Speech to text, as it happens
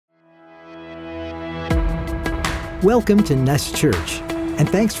Welcome to Nest Church, and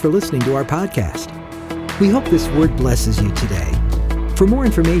thanks for listening to our podcast. We hope this word blesses you today. For more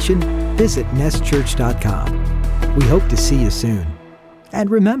information, visit nestchurch.com. We hope to see you soon.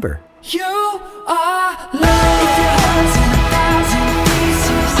 And remember, you are loved. If your heart's in 1,000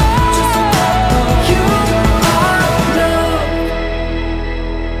 pieces, just remember, you are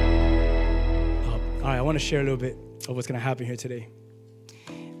loved. All right, I want to share a little bit of what's going to happen here today.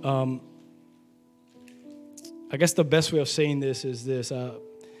 I guess the best way of saying this is this.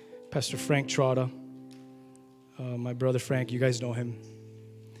 Pastor Frank Trotta, my brother Frank, you guys know him.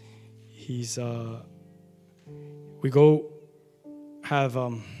 He's, we go have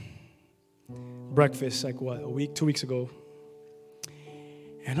breakfast like what, 2 weeks ago.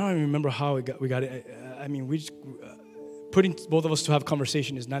 And I don't even remember how we got it. I mean, putting both of us to have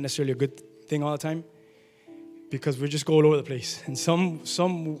conversation is not necessarily a good thing all the time, because we just go all over the place. And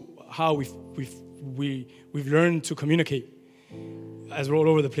somehow we've learned to communicate as we're all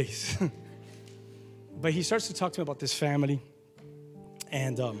over the place. But he starts to talk to me about this family,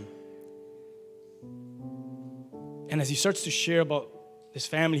 and as he starts to share about this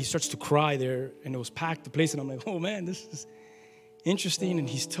family, he starts to cry there, and it was packed the place, and I'm like, oh man, this is interesting. And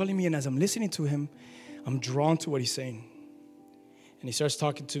he's telling me, and as I'm listening to him, I'm drawn to what he's saying. And he starts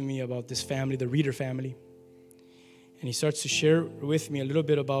talking to me about this family, the Reeder family, and he starts to share with me a little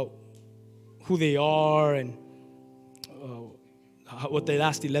bit about who they are and what the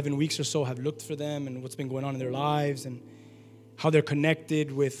last 11 weeks or so have looked for them, and what's been going on in their lives, and how they're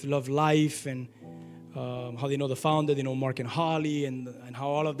connected with Love Life, and how they know the founder, they know Mark and Holly, and how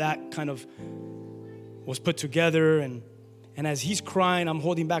all of that kind of was put together. And as he's crying, I'm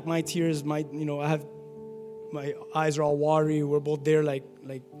holding back my tears. My eyes are all watery. We're both there like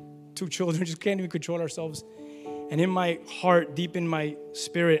two children, just can't even control ourselves. And in my heart, deep in my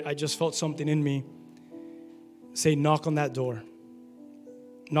spirit, I just felt something in me say, knock on that door.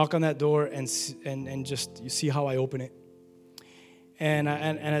 Knock on that door and just, you see how I open it. And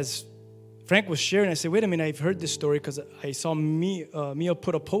as Frank was sharing, I said, wait a minute, I've heard this story because I saw Mia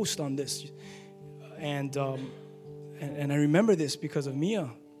put a post on this. And I remember this because of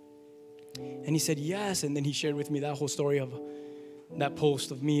Mia. And he said, yes. And then he shared with me that whole story of that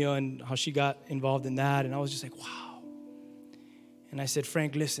post of Mia and how she got involved in that. And I was just like, wow. And I said,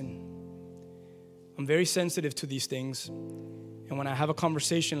 Frank, listen, I'm very sensitive to these things. And when I have a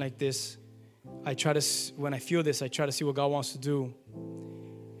conversation like this, when I feel this, I try to see what God wants to do.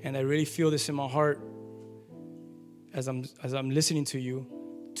 And I really feel this in my heart as I'm listening to you,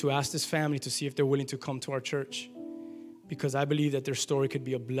 to ask this family to see if they're willing to come to our church, because I believe that their story could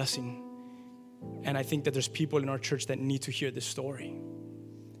be a blessing. And I think that there's people in our church that need to hear this story.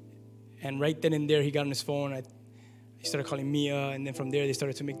 And right then and there, he got on his phone. He started calling Mia, and then from there, they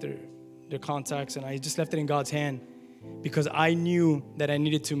started to make their contacts. And I just left it in God's hand, because I knew that I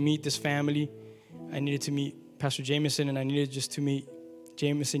needed to meet this family. I needed to meet Pastor Jameson, and I needed just to meet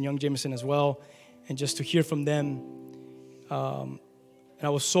young Jameson as well, and just to hear from them. And I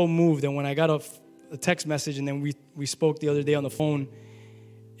was so moved. And when I got a text message, and then we spoke the other day on the phone,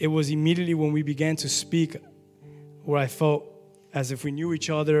 it was immediately when we began to speak where I felt as if we knew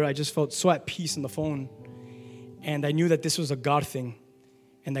each other. I just felt so at peace on the phone. And I knew that this was a God thing,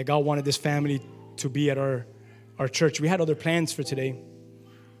 and that God wanted this family to be at our church. We had other plans for today,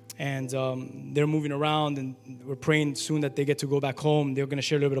 and they're moving around, and we're praying soon that they get to go back home. They're going to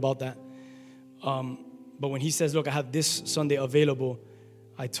share a little bit about that. But when he says, look, I have this Sunday available,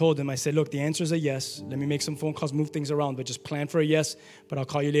 I told him, I said, look, the answer is a yes. Let me make some phone calls, move things around, but just plan for a yes, but I'll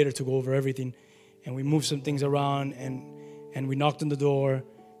call you later to go over everything. And we moved some things around, and we knocked on the door.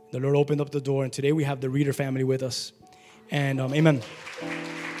 The Lord opened up the door, and today we have the Reeder family with us. And amen.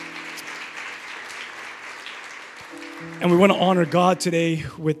 And we want to honor God today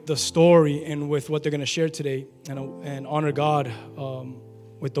with the story and with what they're going to share today, and honor God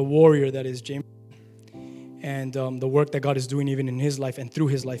with the warrior that is James, and the work that God is doing even in his life and through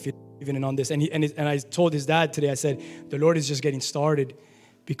his life, even on this. And I told his dad today, I said, the Lord is just getting started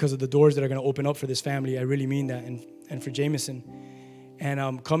because of the doors that are going to open up for this family. I really mean that, and for Jameson.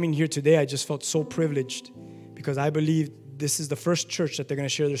 And coming here today, I just felt so privileged, because I believe this is the first church that they're going to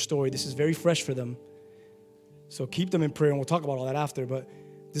share their story. This is very fresh for them. So keep them in prayer, and we'll talk about all that after. But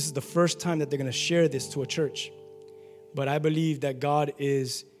this is the first time that they're going to share this to a church. But I believe that God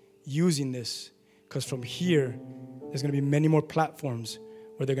is using this, because from here, there's going to be many more platforms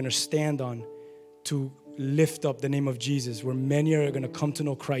where they're going to stand on to lift up the name of Jesus, where many are going to come to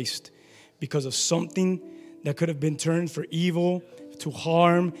know Christ because of something that could have been turned for evil, to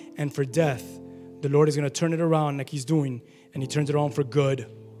harm, and for death. The Lord is going to turn it around like he's doing, and he turns it around for good.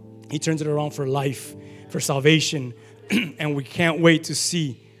 He turns it around for life. for salvation. And we can't wait to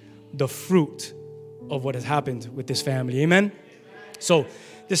see the fruit of what has happened with this family. Amen? So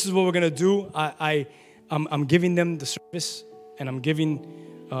this is what we're going to do. I'm giving them the service, and I'm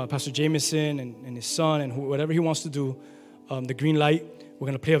giving Pastor Jameson and his son and whatever he wants to do, the green light. We're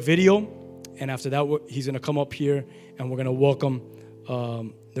going to play a video, and after that, he's going to come up here, and we're going to welcome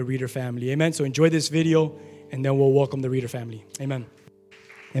the Reeder family. Amen? So enjoy this video, and then we'll welcome the Reeder family. Amen.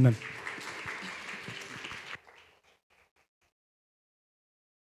 Amen.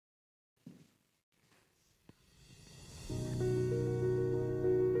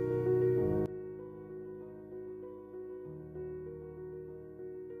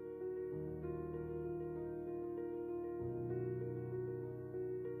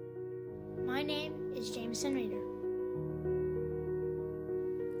 My name is Jameson Reeder.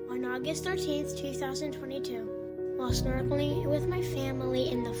 On August 13th, 2022, while snorkeling with my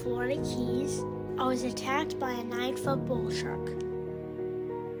family in the Florida Keys, I was attacked by a 9-foot bull shark.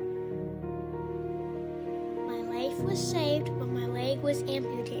 My life was saved, but my leg was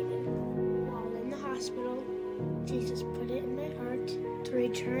amputated. While in the hospital, Jesus put it in my heart to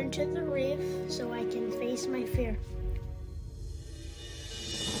return to the reef so I can face my fear.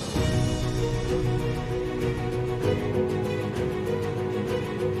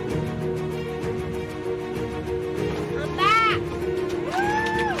 I'm back!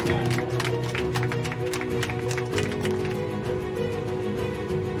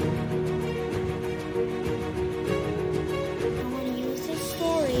 I want to use this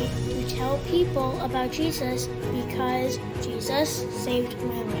story to tell people about Jesus because Jesus saved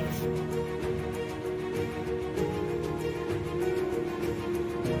my life.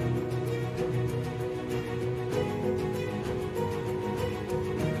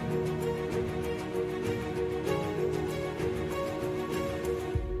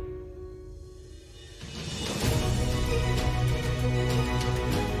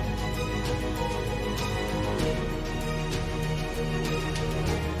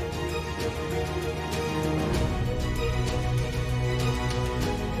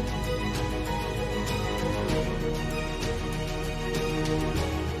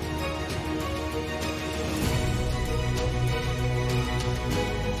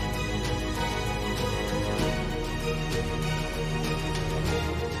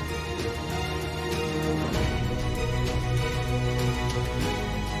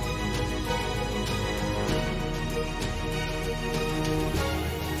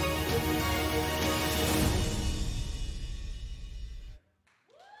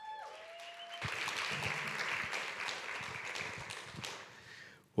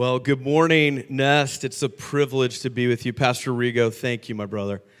 Well, good morning, Nest. It's a privilege to be with you. Pastor Rigo, thank you, my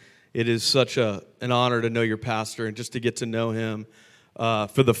brother. It is such an honor to know your pastor and just to get to know him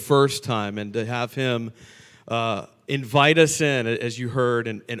for the first time and to have him invite us in, as you heard,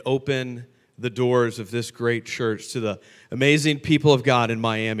 and open the doors of this great church to the amazing people of God in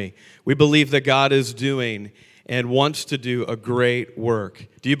Miami. We believe that God is doing and wants to do a great work.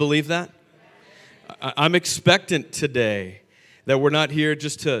 Do you believe that? I'm expectant today that we're not here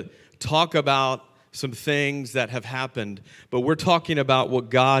just to talk about some things that have happened, but we're talking about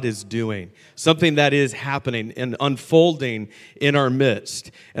what God is doing, something that is happening and unfolding in our midst.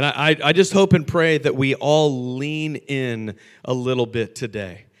 And I just hope and pray that we all lean in a little bit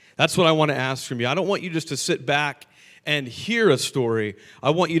today. That's what I want to ask from you. I don't want you just to sit back and hear a story. I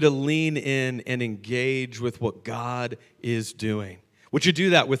want you to lean in and engage with what God is doing. Would you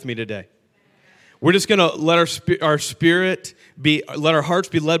do that with me today? We're just going to let let our hearts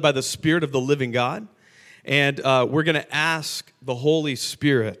be led by the Spirit of the living God. And we're going to ask the Holy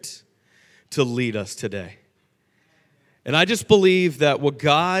Spirit to lead us today. And I just believe that what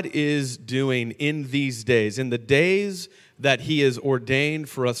God is doing in these days, in the days that He has ordained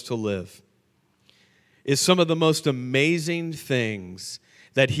for us to live, is some of the most amazing things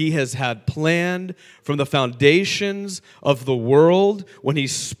that He has had planned from the foundations of the world when He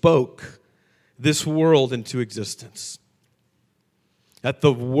spoke this world into existence. That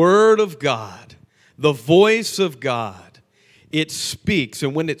the Word of God, the voice of God, it speaks,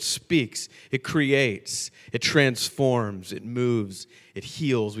 and when it speaks, it creates, it transforms, it moves, it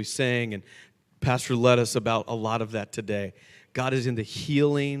heals. We sang, and Pastor led us about a lot of that today. God is in the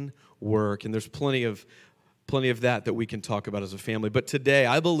healing work, and there's plenty of that we can talk about as a family. But today,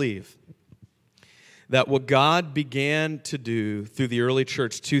 I believe that what God began to do through the early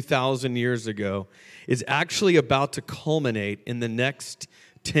church 2,000 years ago is actually about to culminate in the next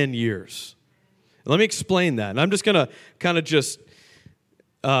 10 years. Let me explain that. And I'm just going to kind of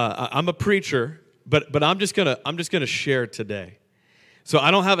I'm a preacher, but I'm just going to share today. So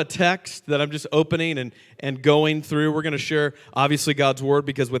I don't have a text that I'm just opening and going through. We're going to share, obviously, God's Word,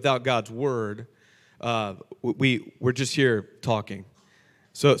 because without God's Word, we're just here talking.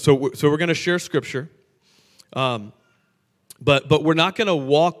 So we're going to share Scripture, but we're not going to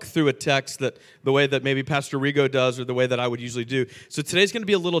walk through a text that the way that maybe Pastor Rigo does or the way that I would usually do. So today's going to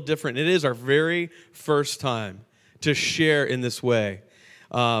be a little different. It is our very first time to share in this way.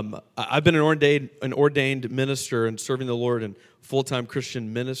 I've been an ordained minister and serving the Lord in full-time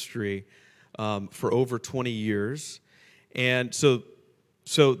Christian ministry for over 20 years. And so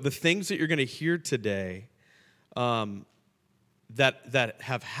the things that you're going to hear today that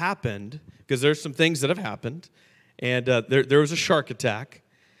have happened, because there's some things that have happened, and there was a shark attack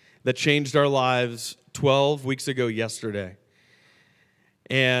that changed our lives 12 weeks ago yesterday.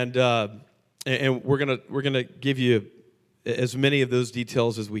 And we're gonna give you as many of those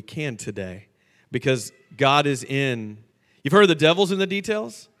details as we can today, because God is in. You've heard the devil's in the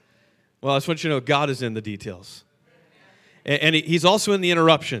details? Well, I just want you to know God is in the details. And he's also in the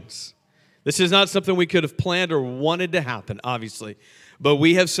interruptions. This is not something we could have planned or wanted to happen, obviously. But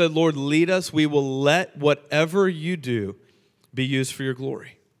we have said, Lord, lead us. We will let whatever you do be used for your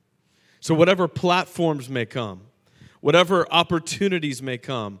glory. So whatever platforms may come, whatever opportunities may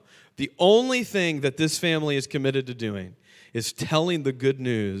come, the only thing that this family is committed to doing is telling the good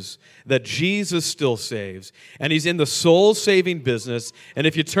news that Jesus still saves, and he's in the soul-saving business, and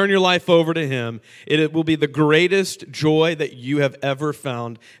if you turn your life over to him, it will be the greatest joy that you have ever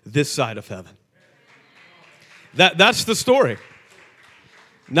found this side of heaven. That's the story.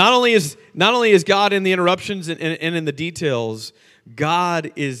 Not only is God in the interruptions and in the details,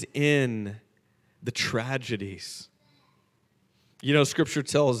 God is in the tragedies. You know, Scripture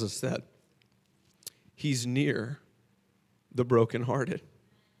tells us that he's near the brokenhearted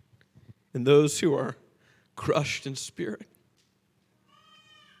and those who are crushed in spirit.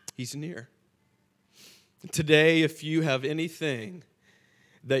 He's near. Today, if you have anything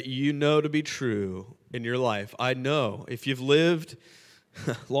that you know to be true in your life, I know if you've lived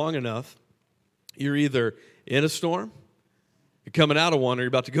long enough, you're either in a storm, you're coming out of one, or you're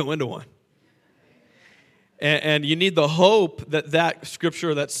about to go into one. And you need the hope that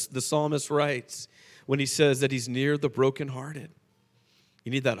scripture that the psalmist writes when he says that he's near the brokenhearted.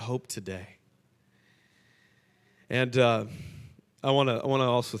 You need that hope today. And I want to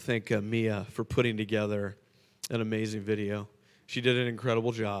also thank Mia for putting together an amazing video. She did an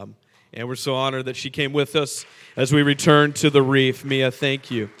incredible job. And we're so honored that she came with us as we return to the reef. Mia, thank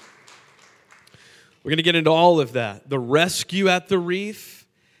you. We're going to get into all of that. The rescue at the reef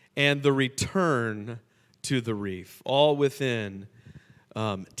and the return to the reef, all within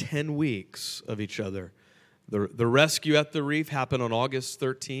 10 weeks of each other. The rescue at the reef happened on August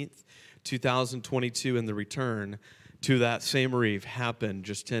 13th, 2022, and the return to that same reef happened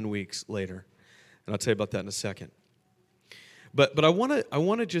just 10 weeks later. And I'll tell you about that in a second. But I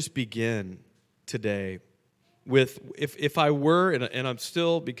want to just begin today with, if I were, and I'm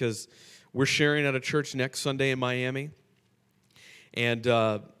still, because we're sharing at a church next Sunday in Miami, and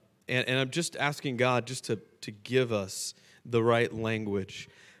I'm just asking God just to give us the right language,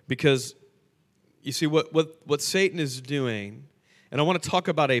 because you see what Satan is doing, and I want to talk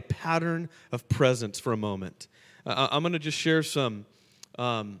about a pattern of presence for a moment. I'm going to just share some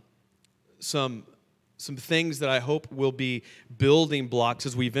things that I hope will be building blocks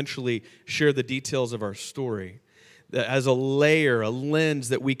as we eventually share the details of our story, as a layer, a lens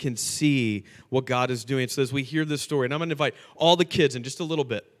that we can see what God is doing. So as we hear this story, and I'm going to invite all the kids in just a little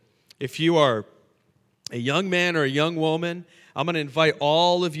bit. If you are a young man or a young woman, I'm going to invite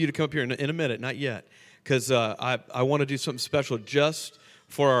all of you to come up here in a minute, not yet, because I want to do something special just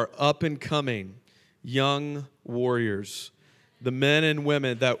for our up-and-coming young warriors, the men and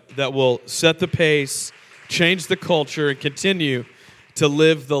women that will set the pace, change the culture, and continue to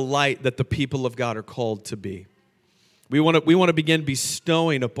live the light that the people of God are called to be. We want to begin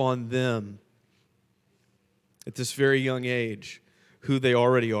bestowing upon them at this very young age who they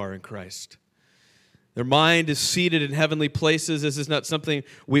already are in Christ. Their mind is seated in heavenly places. This is not something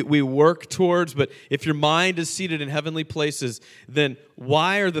we work towards, but if your mind is seated in heavenly places, then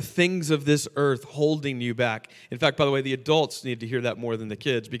why are the things of this earth holding you back? In fact, by the way, the adults need to hear that more than the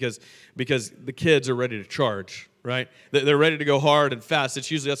kids, because the kids are ready to charge, right? They're ready to go hard and fast.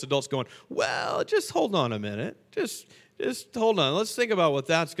 It's usually us adults going, well, just hold on a minute. Just hold on. Let's think about what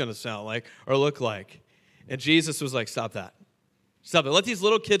that's going to sound like or look like. And Jesus was like, stop that. Stop it. Let these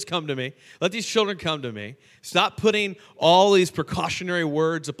little kids come to me. Let these children come to me. Stop putting all these precautionary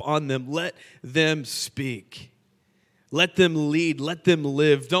words upon them. Let them speak. Let them lead. Let them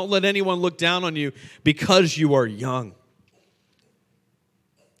live. Don't let anyone look down on you because you are young.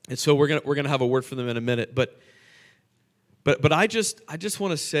 And so we're gonna have a word for them in a minute. But I just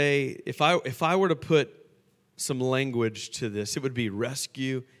want to say, if I were to put some language to this, it would be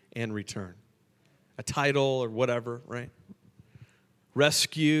rescue and return. A title or whatever, right?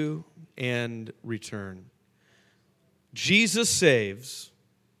 Rescue and return. Jesus saves,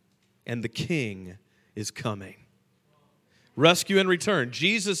 and the King is coming. Rescue and return.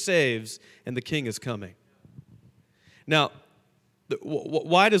 Jesus saves, and the King is coming. Now,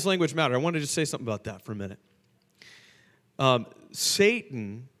 why does language matter? I want to just say something about that for a minute.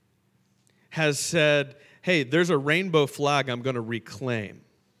 Satan has said, hey, there's a rainbow flag I'm going to reclaim.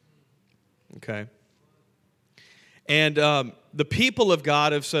 Okay? And the people of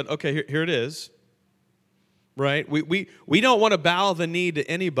God have said, okay, here it is. Right? We don't want to bow the knee to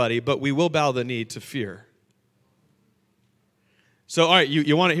anybody, but we will bow the knee to fear. So, all right,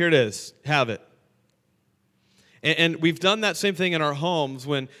 you want it? Here it is. Have it. And we've done that same thing in our homes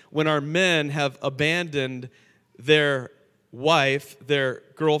when our men have abandoned their wife, their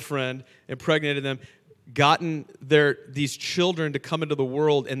girlfriend, impregnated them, gotten these children to come into the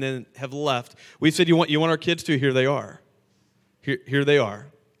world, and then have left. We've said, you want our kids to? Here they are. Here they are.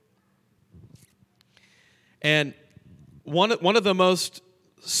 And one of the most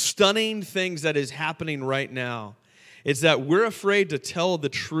stunning things that is happening right now is that we're afraid to tell the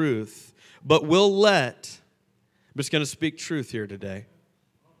truth, but I'm just going to speak truth here today.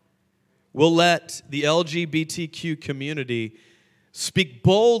 We'll let the LGBTQ community speak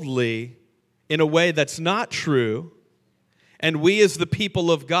boldly in a way that's not true, and we as the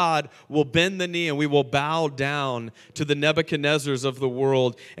people of God will bend the knee and we will bow down to the Nebuchadnezzars of the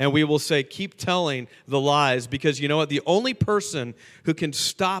world, and we will say, keep telling the lies, because you know what? The only person who can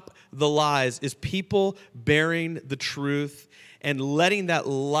stop the lies is people bearing the truth and letting that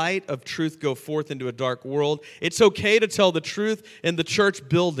light of truth go forth into a dark world. It's okay to tell the truth in the church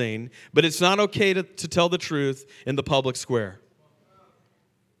building, but it's not okay to tell the truth in the public square.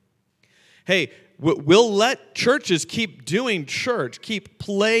 Hey, we'll let churches keep doing church, keep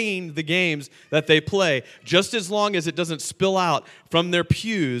playing the games that they play, just as long as it doesn't spill out from their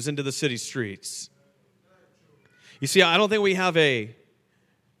pews into the city streets. You see, I don't think we have a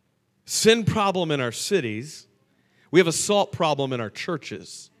sin problem in our cities. We have a salt problem in our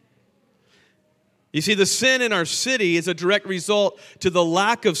churches. You see, the sin in our city is a direct result to the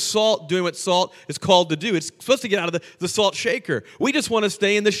lack of salt doing what salt is called to do. It's supposed to get out of the salt shaker. We just want to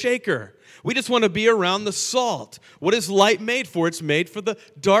stay in the shaker. We just want to be around the salt. What is light made for? It's made for the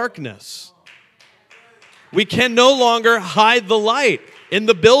darkness. We can no longer hide the light in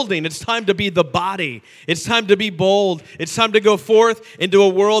the building. It's time to be the body. It's time to be bold. It's time to go forth into a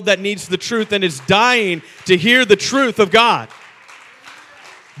world that needs the truth and is dying to hear the truth of God.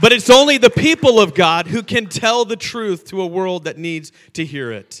 But it's only the people of God who can tell the truth to a world that needs to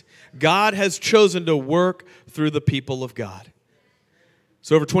hear it. God has chosen to work through the people of God.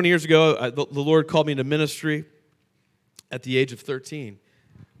 So over 20 years ago, the Lord called me into ministry at the age of 13,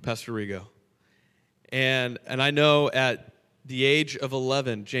 Pastor Rigo. And I know at the age of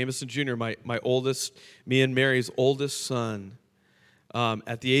 11, Jameson Jr., my oldest, me and Mary's oldest son,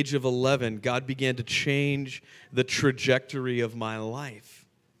 at the age of 11, God began to change the trajectory of my life.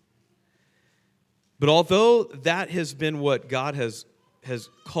 But although that has been what God has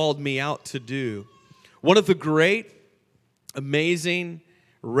called me out to do, one of the great, amazing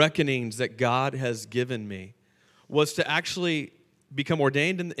reckonings that God has given me was to actually become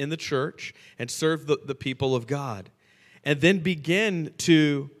ordained in the church and serve the people of God. And then begin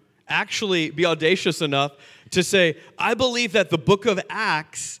to actually be audacious enough to say, I believe that the book of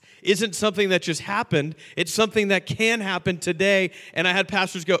Acts isn't something that just happened. It's something that can happen today. And I had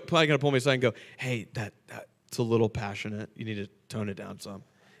pastors probably going to pull me aside and go, hey, that's a little passionate. You need to tone it down some.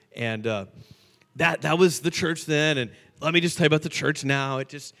 And that was the church then. And let me just tell you about the church now. It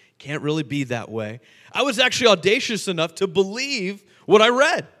just can't really be that way. I was actually audacious enough to believe what I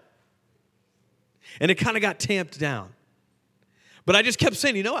read. And it kind of got tamped down. But I just kept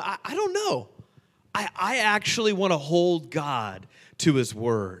saying, you know what? I don't know. I actually want to hold God to His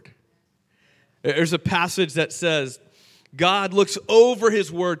word. There's a passage that says, God looks over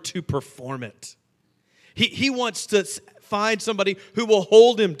His word to perform it. He wants to find somebody who will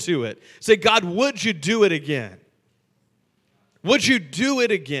hold Him to it. Say, God, would you do it again? Would you do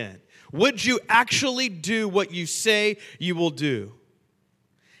it again? Would you actually do what you say you will do?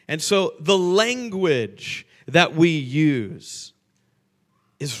 And so the language that we use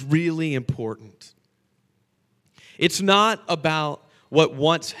is really important. It's not about what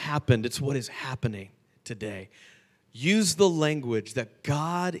once happened, it's what is happening today. Use the language that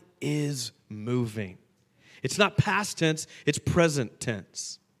God is moving. It's not past tense, it's present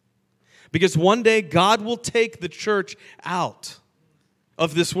tense. Because one day God will take the church out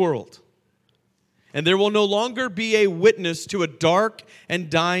of this world. And there will no longer be a witness to a dark and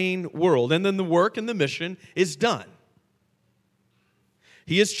dying world. And then the work and the mission is done.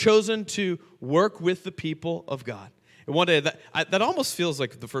 He has chosen to work with the people of God. And one day, that almost feels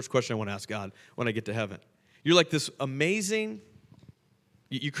like the first question I want to ask God when I get to heaven. You're like this amazing,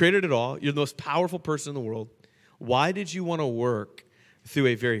 you created it all. You're the most powerful person in the world. Why did you want to work through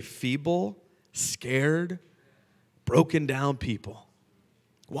a very feeble, scared, broken down people?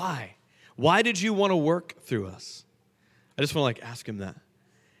 Why? Why did you want to work through us? I just want to ask him that.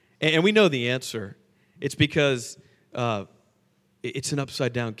 And we know the answer. It's because it's an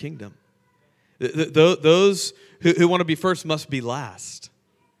upside down kingdom. Those who want to be first must be last,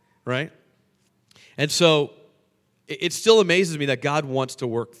 right? And so it still amazes me that God wants to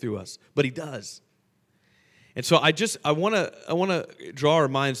work through us, but he does. And so I want to draw our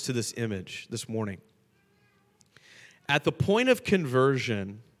minds to this image this morning. At the point of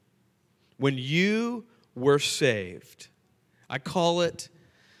conversion, when you were saved, I call it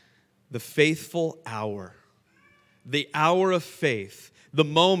the faithful hour, the hour of faith, the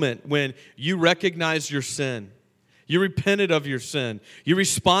moment when you recognized your sin, you repented of your sin, you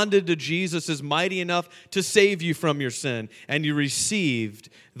responded to Jesus as mighty enough to save you from your sin, and you received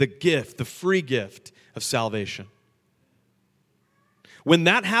the gift, the free gift of salvation. When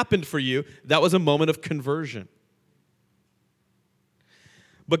that happened for you, that was a moment of conversion.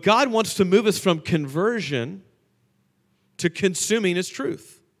 But God wants to move us from conversion to consuming His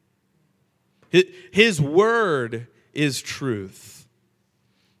truth. His word is truth.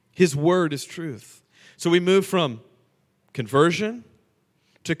 His word is truth. So we move from conversion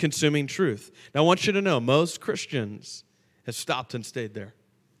to consuming truth. Now I want you to know, most Christians have stopped and stayed there.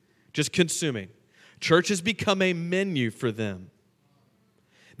 Just consuming. Church has become a menu for them.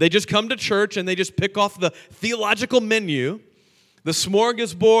 They just come to church and they just pick off the theological menu, the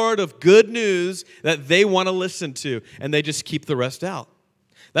smorgasbord of good news that they want to listen to, and they just keep the rest out.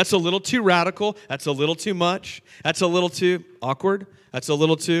 That's a little too radical. That's a little too much. That's a little too awkward. That's a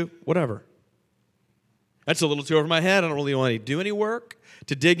little too whatever. That's a little too over my head. I don't really want to do any work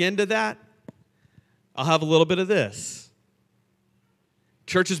to dig into that. I'll have a little bit of this.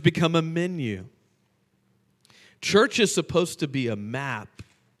 Church has become a menu. Church is supposed to be a map,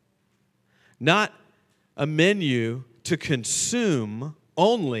 not a menu to consume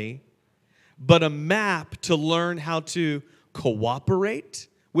only, but a map to learn how to cooperate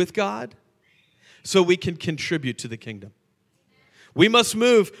with God so we can contribute to the kingdom. We must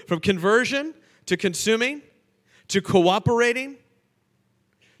move from conversion to consuming, to cooperating,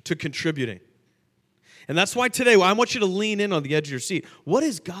 to contributing. And that's why today I want you to lean in on the edge of your seat. What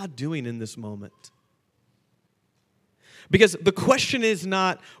is God doing in this moment? Because the question is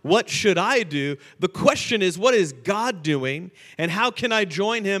not, what should I do? The question is, what is God doing, and how can I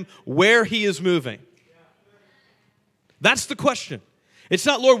join Him where He is moving? That's the question. It's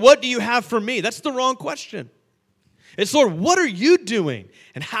not, Lord, what do you have for me? That's the wrong question. It's, Lord, what are you doing?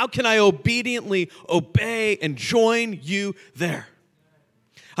 And how can I obediently obey and join you there?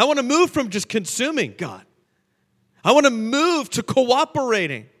 I want to move from just consuming, God. I want to move to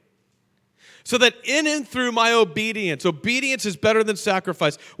cooperating. So that in and through my obedience is better than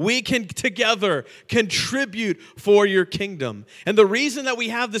sacrifice, we can together contribute for your kingdom. And the reason that we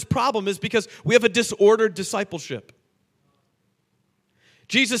have this problem is because we have a disordered discipleship.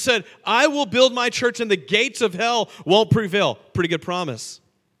 Jesus said, I will build my church and the gates of hell won't prevail. Pretty good promise.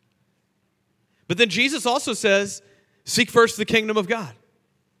 But then Jesus also says, seek first the kingdom of God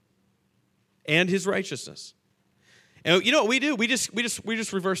and His righteousness. And you know what we do? We just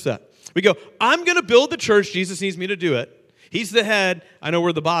reverse that. We go, I'm going to build the church. Jesus needs me to do it. He's the head. I know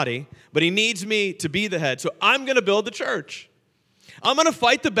we're the body, but He needs me to be the head. So I'm going to build the church. I'm going to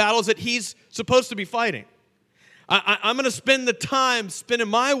fight the battles that He's supposed to be fighting. I'm going to spend the time spinning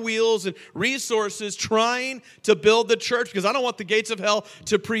my wheels and resources trying to build the church because I don't want the gates of hell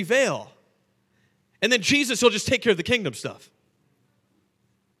to prevail. And then Jesus, He'll just take care of the kingdom stuff.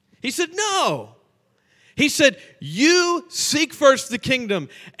 He said, no. He said, you seek first the kingdom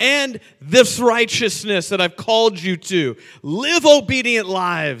and this righteousness that I've called you to. Live obedient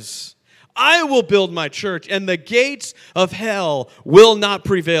lives. I will build my church, and the gates of hell will not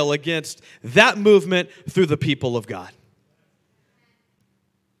prevail against that movement through the people of God.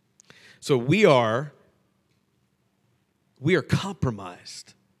 So we are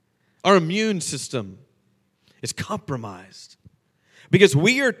compromised. Our immune system is compromised. Because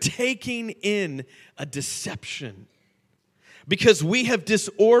we are taking in a deception. Because we have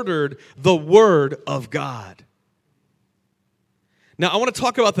disordered the Word of God. Now, I want to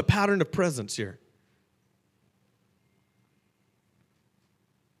talk about the pattern of presence here.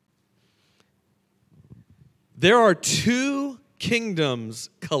 There are two kingdoms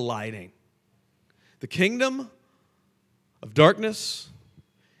colliding. The kingdom of darkness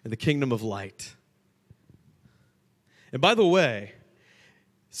and the kingdom of light. And by the way,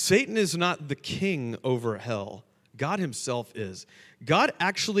 Satan is not the king over hell. God himself is. God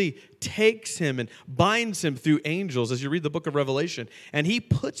actually takes him and binds him through angels, as you read the book of Revelation, and he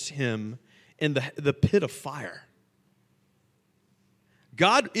puts him in the pit of fire.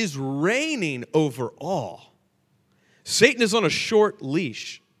 God is reigning over all. Satan is on a short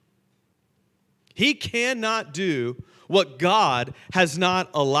leash. He cannot do what God has not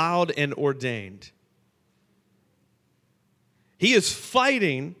allowed and ordained. He is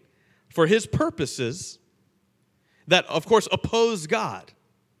fighting for his purposes that, of course, oppose God.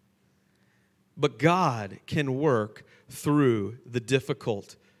 But God can work through the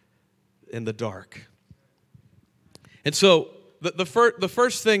difficult and the dark. And so the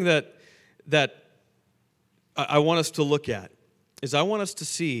first thing that I want us to look at is I want us to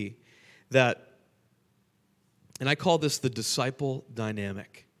see that, and I call this the disciple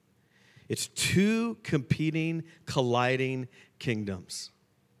dynamic. It's two competing, colliding kingdoms.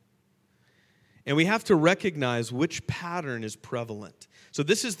 And we have to recognize which pattern is prevalent. So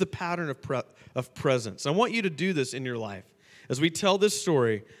this is the pattern of presence. I want you to do this in your life. As we tell this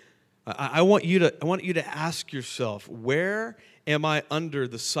story, I want you to ask yourself, where am I under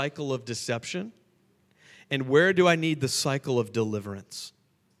the cycle of deception? And where do I need the cycle of deliverance?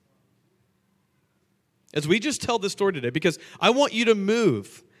 As we just tell this story today, because I want you to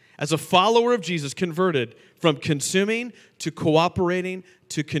move as a follower of Jesus, converted from consuming to cooperating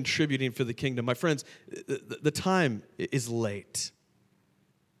to contributing for the kingdom. My friends, the time is late.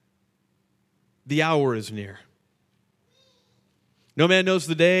 The hour is near. No man knows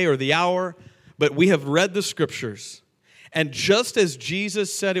the day or the hour, but we have read the scriptures. And just as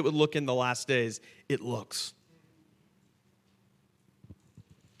Jesus said it would look in the last days, it looks.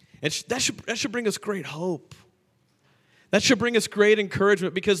 And that should bring us great hope. That should bring us great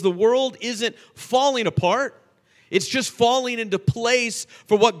encouragement, because the world isn't falling apart. It's just falling into place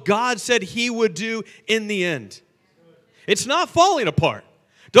for what God said he would do in the end. It's not falling apart.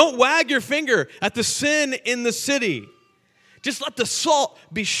 Don't wag your finger at the sin in the city. Just let the salt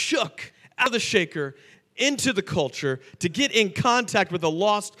be shook out of the shaker into the culture to get in contact with a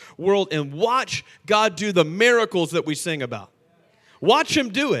lost world and watch God do the miracles that we sing about. Watch him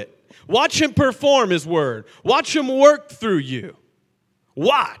do it. Watch him perform his word. Watch him work through you.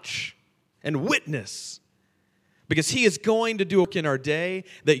 Watch and witness. Because he is going to do in our day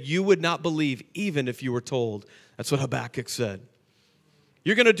that you would not believe even if you were told. That's what Habakkuk said.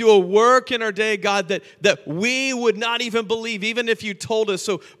 You're going to do a work in our day, God, that we would not even believe, even if you told us.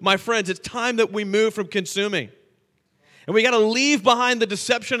 So, my friends, it's time that we move from consuming. And we got to leave behind the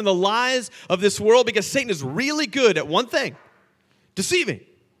deception and the lies of this world, because Satan is really good at one thing: deceiving.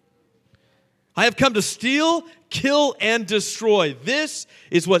 I have come to steal, kill, and destroy. This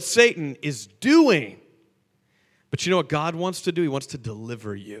is what Satan is doing. But you know what God wants to do? He wants to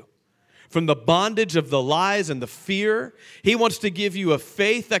deliver you from the bondage of the lies and the fear. He wants to give you a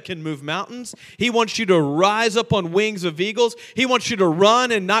faith that can move mountains. He wants you to rise up on wings of eagles. He wants you to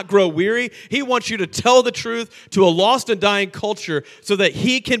run and not grow weary. He wants you to tell the truth to a lost and dying culture so that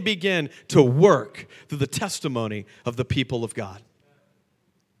he can begin to work through the testimony of the people of God.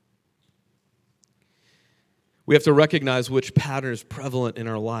 We have to recognize which pattern is prevalent in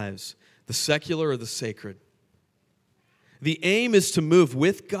our lives, the secular or the sacred. The aim is to move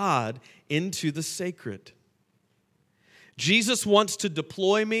with God into the sacred. Jesus wants to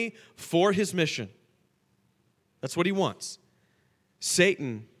deploy me for his mission. That's what he wants.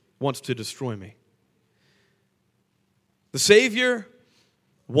 Satan wants to destroy me. The Savior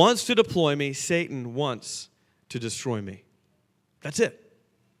wants to deploy me. Satan wants to destroy me. That's it.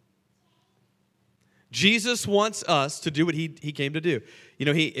 Jesus wants us to do what he came to do. You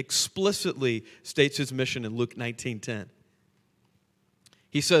know, he explicitly states his mission in Luke 19:10.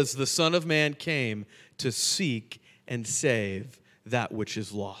 He says, the Son of Man came to seek and save that which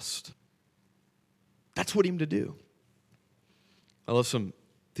is lost. That's what he came to do. I love some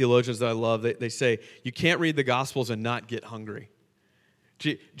theologians that I love. They say, you can't read the Gospels and not get hungry.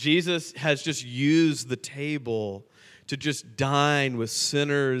 Jesus has just used the table to just dine with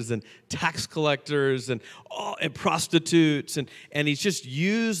sinners and tax collectors and prostitutes. And he's just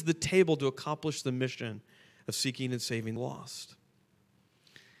used the table to accomplish the mission of seeking and saving the lost.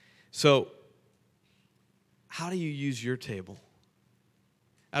 So, how do you use your table?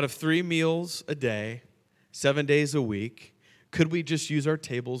 Out of 3 meals a day, 7 days a week, Could we just use our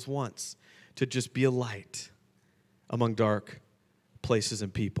tables once to just be a light among dark places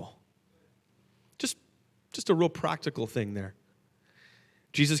and people? Just a real practical thing there.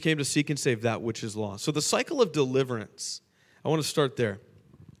 Jesus came to seek and save that which is lost. So the cycle of deliverance, I want to start there.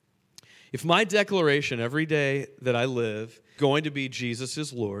 If my declaration every day that I live is going to be Jesus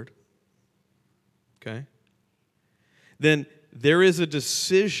is Lord, okay, then there is a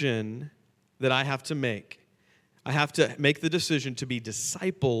decision that I have to make. I have to make the decision to be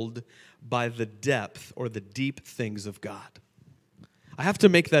discipled by the depth or the deep things of God. I have to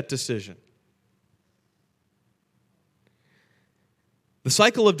make that decision. The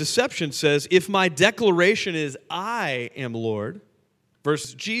cycle of deception says, if my declaration is I am Lord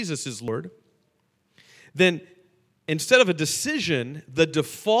versus Jesus is Lord, then instead of a decision, the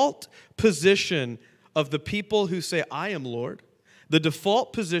default position of the people who say I am Lord, the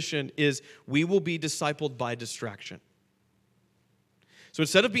default position is we will be discipled by distraction. So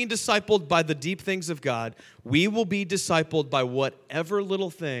instead of being discipled by the deep things of God, we will be discipled by whatever little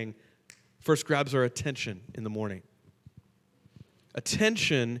thing first grabs our attention in the morning.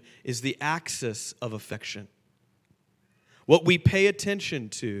 Attention is the axis of affection. What we pay attention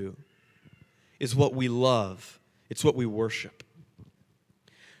to is what we love. It's what we worship.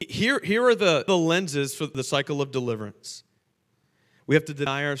 Here are the lenses for the cycle of deliverance. We have to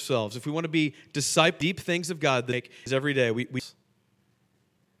deny ourselves. If we want to be deep things of God that make every day,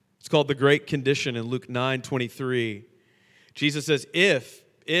 it's called the Great Condition in Luke 9:23. Jesus says,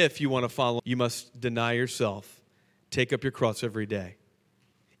 if you want to follow, you must deny yourself. Take up your cross every day.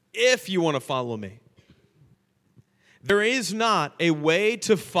 If you want to follow me. There is not a way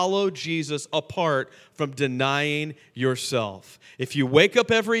to follow Jesus apart from denying yourself. If you wake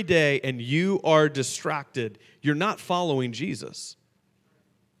up every day and you are distracted, you're not following Jesus.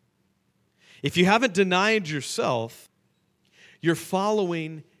 If you haven't denied yourself, you're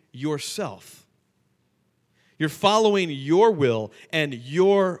following yourself. You're following your will and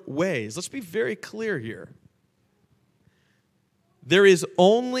your ways. Let's be very clear here. There is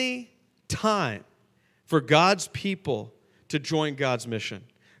only time for God's people to join God's mission.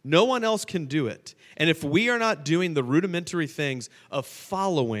 No one else can do it. And if we are not doing the rudimentary things of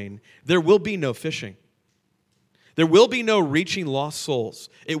following, there will be no fishing. There will be no reaching lost souls.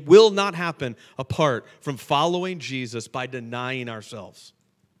 It will not happen apart from following Jesus by denying ourselves.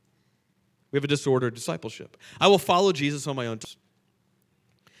 We have a disordered discipleship. I will follow Jesus on my own terms.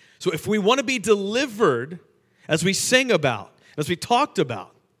 So if we want to be delivered, as we sing about, as we talked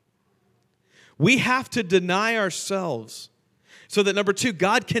about, we have to deny ourselves so that, number two,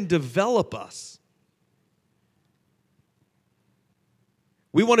 God can develop us.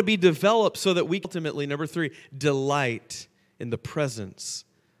 We want to be developed so that we ultimately, number three, delight in the presence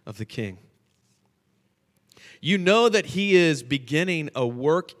of the King. You know that He is beginning a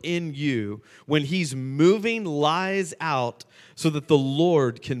work in you when He's moving lies out so that the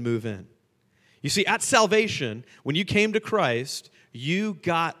Lord can move in. You see, at salvation, when you came to Christ, you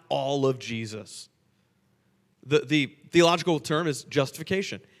got all of Jesus. The theological term is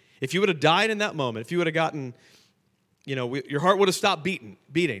justification. If you would have died in that moment, if you would have gotten, your heart would have stopped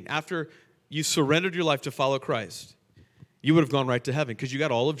beating after you surrendered your life to follow Christ, you would have gone right to heaven because you got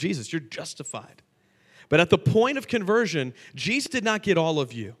all of Jesus. You're justified. But at the point of conversion, Jesus did not get all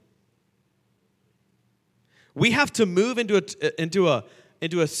of you. We have to move into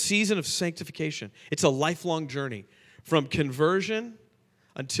a season of sanctification. It's a lifelong journey from conversion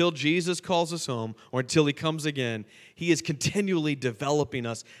until Jesus calls us home or until He comes again. He is continually developing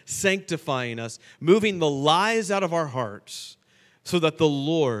us, sanctifying us, moving the lies out of our hearts so that the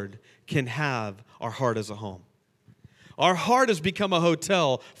Lord can have our heart as a home. Our heart has become a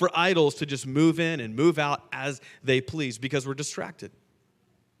hotel for idols to just move in and move out as they please because we're distracted.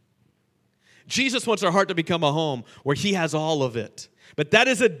 Jesus wants our heart to become a home where He has all of it. But that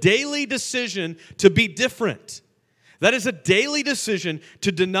is a daily decision to be different. That is a daily decision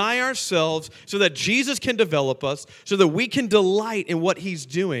to deny ourselves so that Jesus can develop us, so that we can delight in what He's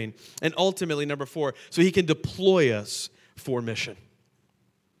doing. And ultimately, number four, so He can deploy us for mission.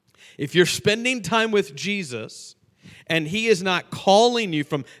 If you're spending time with Jesus and He is not calling you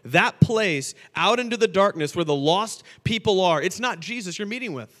from that place out into the darkness where the lost people are, it's not Jesus you're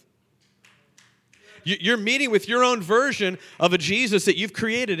meeting with. You're meeting with your own version of a Jesus that you've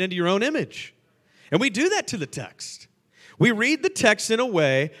created into your own image. And we do that to the text. We read the text in a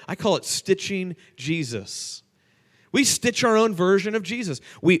way, I call it stitching Jesus. We stitch our own version of Jesus.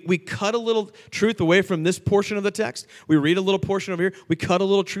 We cut a little truth away from this portion of the text. We read a little portion over here. We cut a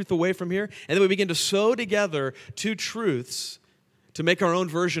little truth away from here. And then we begin to sew together two truths to make our own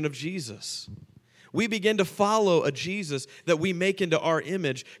version of Jesus. We begin to follow a Jesus that we make into our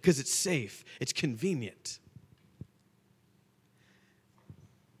image because it's safe, it's convenient.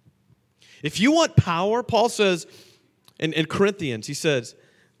 If you want power, Paul says in Corinthians, he says,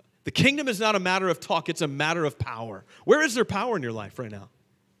 the kingdom is not a matter of talk, it's a matter of power. Where is there power in your life right now?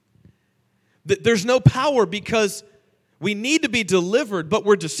 There's no power because we need to be delivered, but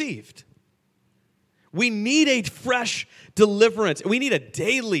we're deceived. We need a fresh deliverance. We need a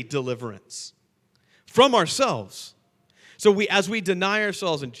daily deliverance from ourselves. So as we deny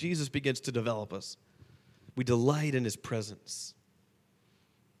ourselves and Jesus begins to develop us, we delight in his presence.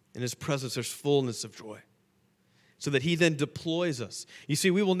 In his presence, there's fullness of joy. So that he then deploys us. You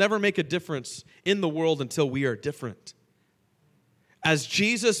see, we will never make a difference in the world until we are different. As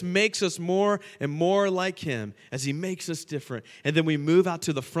Jesus makes us more and more like him, as he makes us different, and then we move out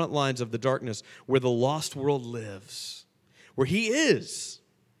to the front lines of the darkness where the lost world lives, where he is.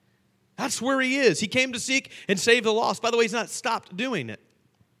 That's where he is. He came to seek and save the lost. By the way, he's not stopped doing it.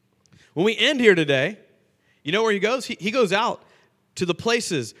 When we end here today, you know where he goes? He goes out to the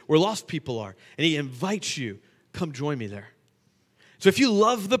places where lost people are, and he invites you, come join me there. So if you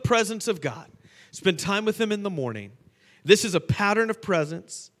love the presence of God, spend time with him in the morning. This is a pattern of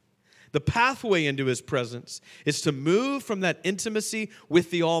presence. The pathway into his presence is to move from that intimacy with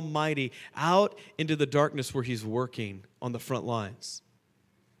the Almighty out into the darkness where he's working on the front lines.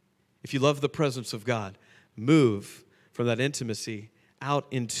 If you love the presence of God, move from that intimacy out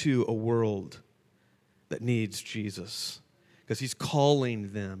into a world that needs Jesus, because he's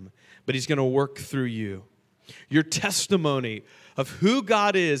calling them, but he's going to work through you. Your testimony of who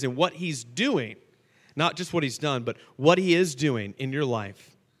God is and what he's doing, not just what he's done, but what he is doing in your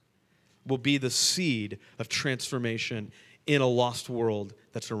life, will be the seed of transformation in a lost world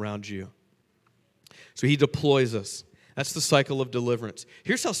that's around you. So he deploys us. That's the cycle of deliverance.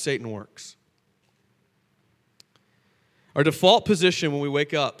 Here's how Satan works. Our default position when we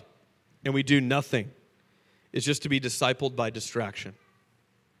wake up and we do nothing is just to be discipled by distraction.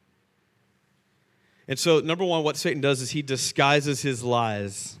 And so, number one, what Satan does is he disguises his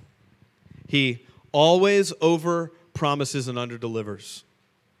lies. He always over-promises and under-delivers.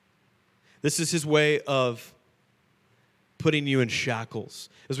 This is his way of putting you in shackles.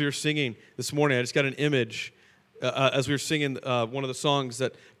 As we were singing this morning, I just got an image as we were singing one of the songs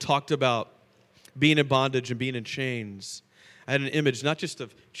that talked about being in bondage and being in chains. I had an image not just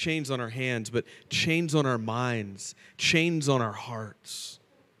of chains on our hands, but chains on our minds, chains on our hearts.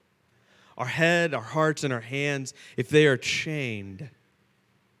 Our head, our hearts, and our hands, if they are chained,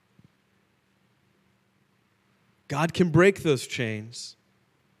 God can break those chains,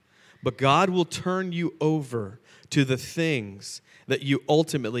 but God will turn you over to the things that you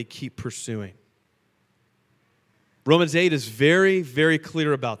ultimately keep pursuing. Romans 8 is very, very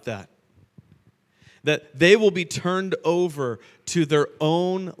clear about that. That they will be turned over to their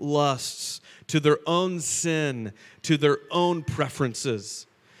own lusts, to their own sin, to their own preferences.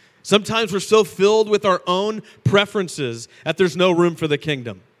 Sometimes we're so filled with our own preferences that there's no room for the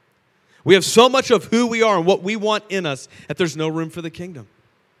kingdom. We have so much of who we are and what we want in us that there's no room for the kingdom.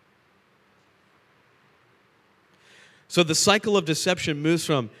 So the cycle of deception moves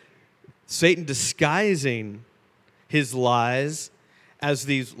from Satan disguising his lies as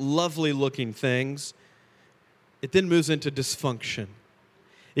these lovely looking things. It then moves into dysfunction.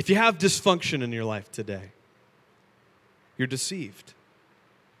 If you have dysfunction in your life today, you're deceived.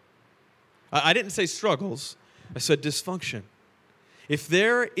 I didn't say struggles, I said dysfunction. If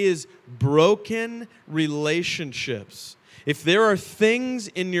there is broken relationships, if there are things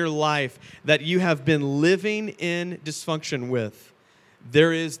in your life that you have been living in dysfunction with,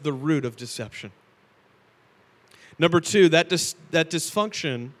 there is the root of deception. Number two, that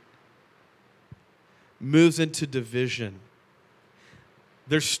dysfunction moves into division.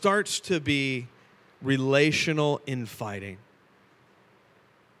 There starts to be relational infighting.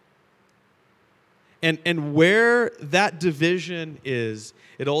 And where that division is,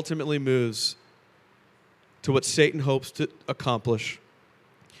 it ultimately moves to what Satan hopes to accomplish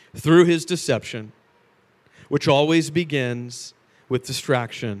through his deception, which always begins with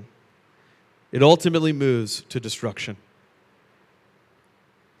distraction. It ultimately moves to destruction.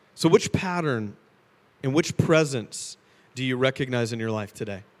 So which pattern and which presence do you recognize in your life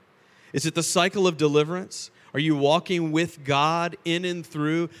today? Is it the cycle of deliverance? Are you walking with God in and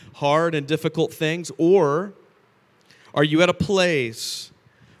through hard and difficult things? Or are you at a place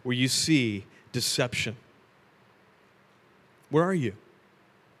where you see deception? Where are you?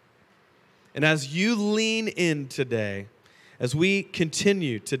 And as you lean in today, as we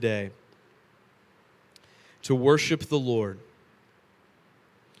continue today to worship the Lord,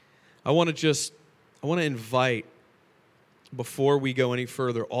 I want to just to invite, before we go any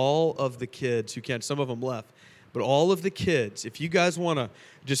further, all of the kids who can, some of them left, but all of the kids, if you guys want to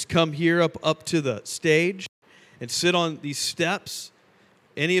just come here up to the stage and sit on these steps,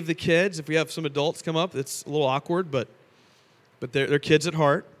 any of the kids, if we have some adults come up, it's a little awkward, but they're kids at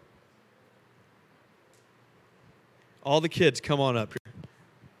heart. All the kids, come on up here.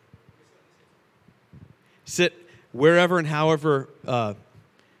 Sit wherever and however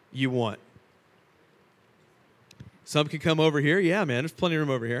you want. Some can come over here. Yeah, man, there's plenty of room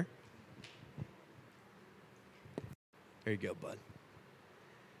over here. There you go, bud.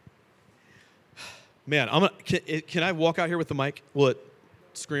 Man, can I walk out here with the mic? Will it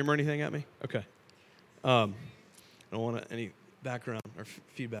scream or anything at me? Okay. I don't want any background or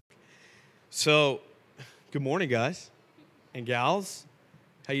feedback. So, good morning, guys and gals.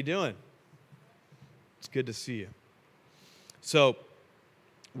 How you doing? It's good to see you. So,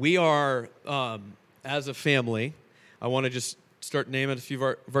 we are, as a family, I want to just start naming a few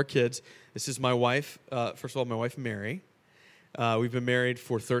of our kids. This is my wife. First of all, my wife, Mary. We've been married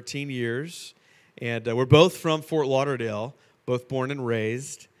for 13 years, and we're both from Fort Lauderdale, both born and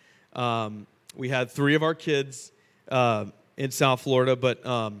raised. We had 3 of our kids in South Florida, but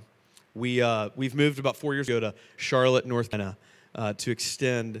we've moved about 4 years ago to Charlotte, North Carolina, to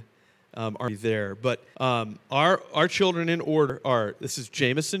extend our there. But our children in order are, this is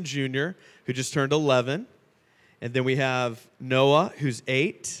Jameson Jr., who just turned 11. And then we have Noah, who's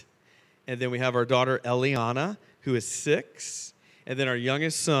 8. And then we have our daughter, Eliana, who is 6. And then our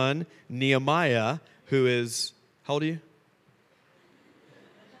youngest son, Nehemiah, who is, how old are you?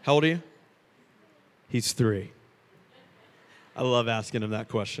 How old are you? He's 3. I love asking him that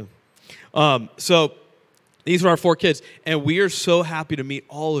question. So these are our 4 kids. And we are so happy to meet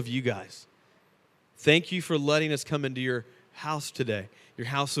all of you guys. Thank you for letting us come into your house today, your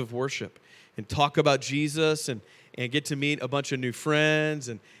house of worship, and talk about Jesus and get to meet a bunch of new friends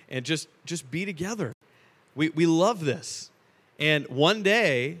and just be together. We love this. And one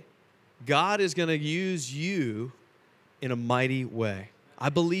day, God is going to use you in a mighty way. I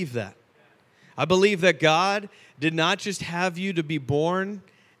believe that. I believe that God did not just have you to be born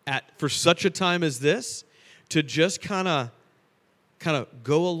for such a time as this, to just kind of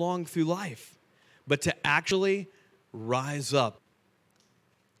go along through life, but to actually rise up.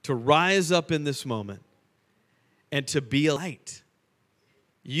 To rise up in this moment and to be a light.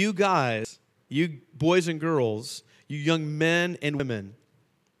 You guys, you boys and girls, you young men and women,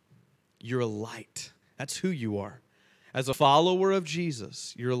 you're a light. That's who you are. As a follower of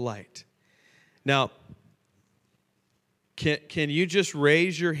Jesus, you're a light. Now, can you just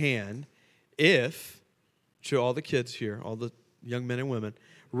raise your hand if, to all the kids here, all the young men and women,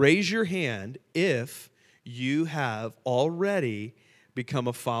 raise your hand if you have already become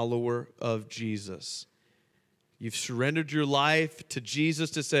a follower of Jesus. You've surrendered your life to Jesus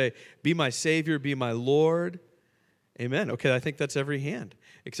to say, be my Savior, be my Lord. Amen. Okay, I think that's every hand,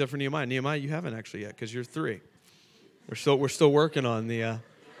 except for Nehemiah. Nehemiah, you haven't actually yet, because you're 3. We're still working on the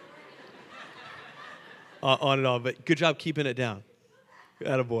on it all, but good job keeping it down.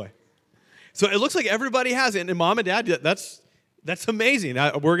 Attaboy. So it looks like everybody has it, and Mom and Dad, that's amazing.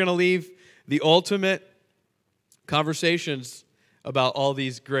 We're going to leave the ultimate conversations about all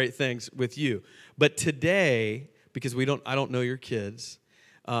these great things with you. But today, because I don't know your kids,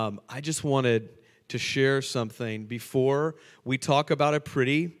 I just wanted to share something before we talk about a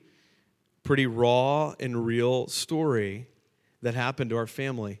pretty raw and real story that happened to our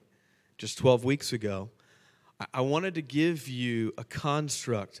family just 12 weeks ago. I wanted to give you a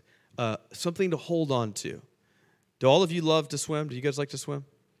construct, something to hold on to. Do all of you love to swim? Do you guys like to swim?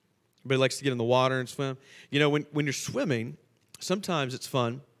 Everybody likes to get in the water and swim? You know, when you're swimming, sometimes it's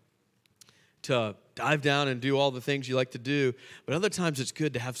fun to dive down and do all the things you like to do, but other times it's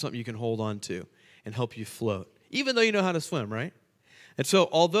good to have something you can hold on to and help you float, even though you know how to swim, right? And so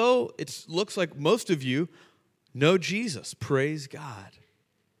although it looks like most of you know Jesus, praise God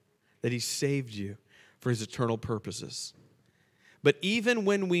that He saved you for His eternal purposes. But even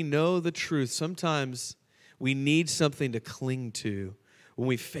when we know the truth, sometimes we need something to cling to when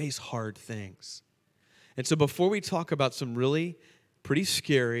we face hard things. And so before we talk about some really pretty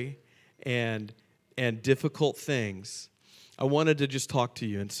scary and difficult things, I wanted to just talk to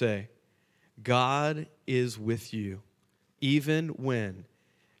you and say, God is with you even when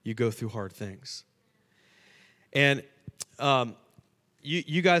you go through hard things. And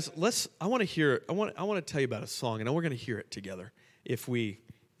you guys, I want to tell you about a song, and we're going to hear it together if we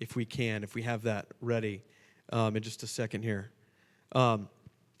can, if we have that ready in just a second here.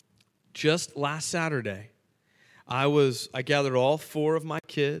 Just last Saturday, I gathered all 4 of my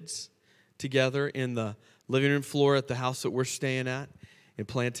kids together in the living room floor at the house that we're staying at in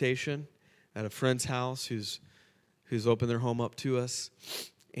Plantation, at a friend's house who's opened their home up to us.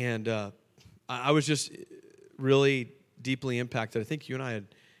 And I was just really deeply impacted. I think you and I had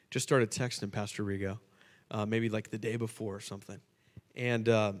just started texting Pastor Rigo, maybe like the day before or something. And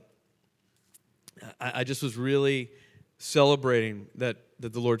I just was really celebrating that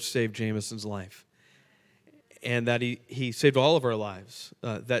the Lord saved Jameson's life, and that he saved all of our lives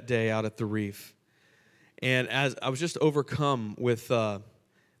that day out at the reef. And as I was just overcome with the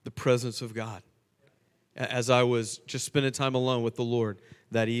presence of God, as I was just spending time alone with the Lord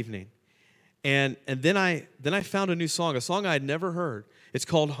that evening. And then I found a new song, a song I had never heard. It's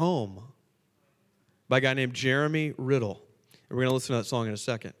called Home by a guy named Jeremy Riddle. And we're going to listen to that song in a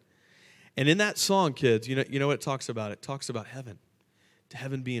second. And in that song, kids, you know what it talks about? It talks about heaven.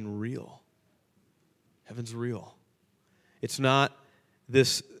 Heaven being real. Heaven's real. It's not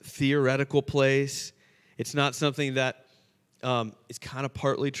this theoretical place. It's not something that is kind of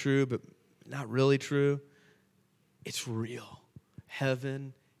partly true, but not really true. It's real.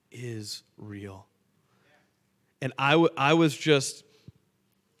 Heaven is real. And I was just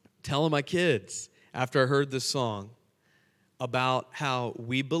telling my kids after I heard this song about how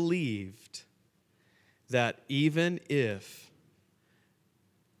we believed that even if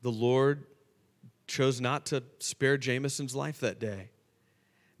the Lord chose not to spare Jameson's life that day,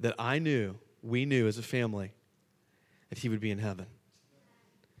 that we knew as a family that he would be in heaven.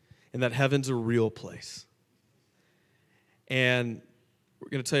 And that heaven's a real place. And we're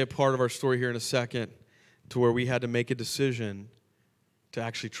going to tell you a part of our story here in a second to where we had to make a decision to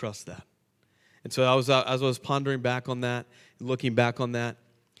actually trust that. And so as I was pondering back on that, and looking back on that,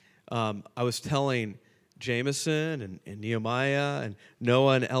 I was telling Jameson and Nehemiah and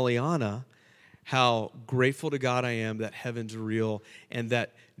Noah and Eliana how grateful to God I am that heaven's real, and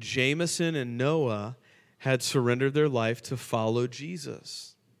that Jameson and Noah had surrendered their life to follow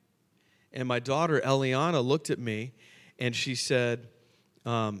Jesus. And my daughter Eliana looked at me and she said,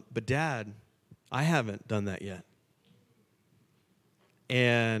 but Dad, I haven't done that yet.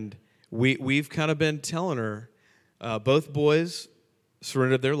 And we've kind of been telling her, both boys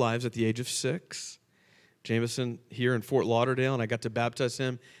surrendered their lives at the age of 6. Jameson here in Fort Lauderdale, and I got to baptize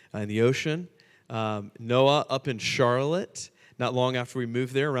him in the ocean. Noah up in Charlotte, not long after we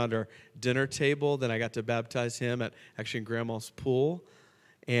moved there, around our dinner table. Then I got to baptize him actually in Grandma's pool.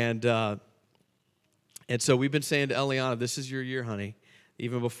 And so we've been saying to Eliana, this is your year, honey,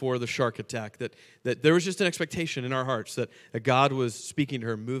 even before the shark attack, that there was just an expectation in our hearts that God was speaking to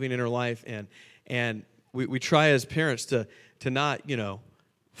her, moving in her life. And we try as parents to not,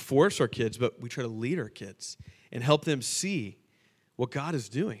 force our kids, but we try to lead our kids and help them see what God is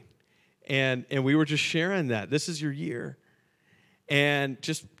doing. And we were just sharing that. This is your year. And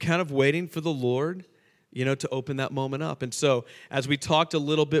just kind of waiting for the Lord, to open that moment up. And so as we talked a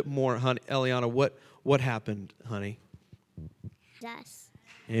little bit more, honey, Eliana, what happened, honey? Yes.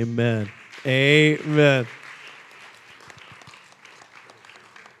 Amen. Amen.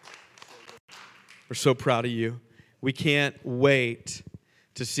 We're so proud of you. We can't wait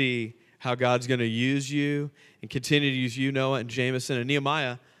to see how God's going to use you and continue to use you, Noah and Jameson and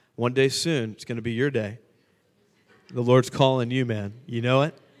Nehemiah. One day soon, it's going to be your day. The Lord's calling you, man. You know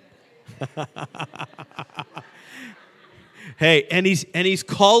it? Hey, and he's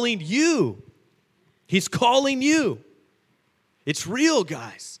calling you. He's calling you. It's real,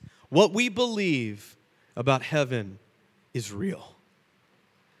 guys. What we believe about heaven is real.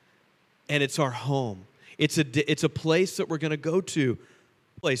 And it's our home. It's a place that we're going to go to,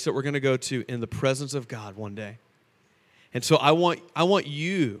 in the presence of God one day. And so I want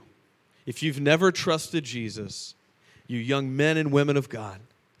you, if you've never trusted Jesus, you young men and women of God,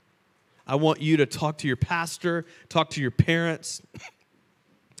 I want you to talk to your pastor, talk to your parents.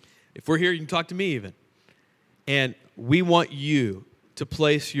 If we're here, you can talk to me even. And we want you to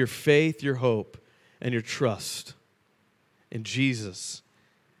place your faith, your hope, and your trust in Jesus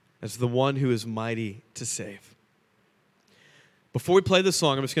as the one who is mighty to save. Before we play this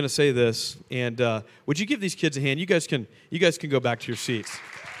song, I'm just going to say this, and would you give these kids a hand? You guys can go back to your seats.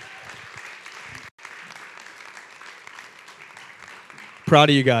 Proud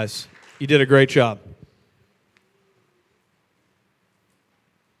of you guys. You did a great job.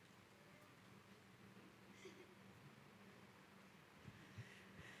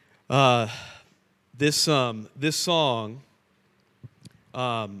 This song,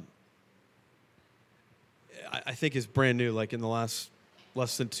 I think is brand new, like in the less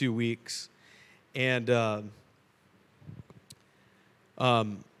than 2 weeks, and just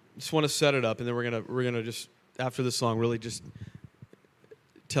want to set it up, and then we're gonna just after the song really just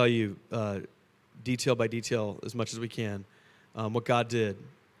tell you detail by detail as much as we can what God did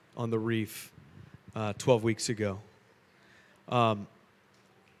on the reef 12 weeks ago.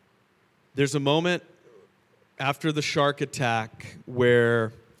 There's a moment after the shark attack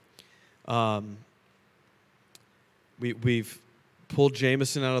where we've pulled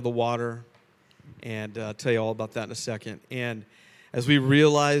Jameson out of the water, and I'll tell you all about that in a second. And as we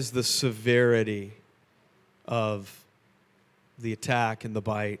realize the severity of the attack and the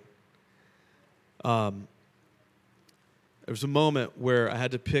bite, there was a moment where I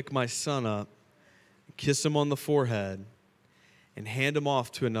had to pick my son up, kiss him on the forehead, and hand him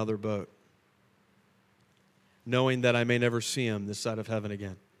off to another boat, knowing that I may never see him this side of heaven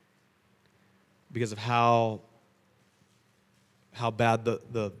again because of how bad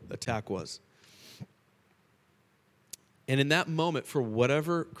the attack was. And in that moment, for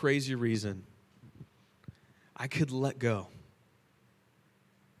whatever crazy reason, I could let go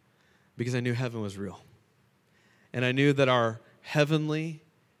because I knew heaven was real. And I knew that our heavenly,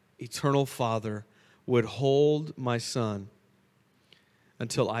 eternal Father would hold my son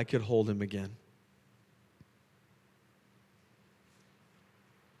until I could hold him again.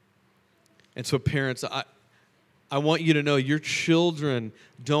 And so parents, I want you to know your children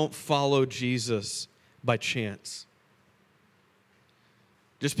don't follow Jesus by chance.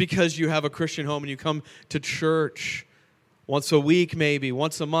 Just because you have a Christian home and you come to church once a week, maybe,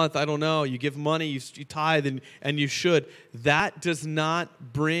 once a month, I don't know, you give money, you tithe, and you should, that does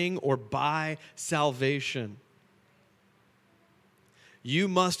not bring or buy salvation. You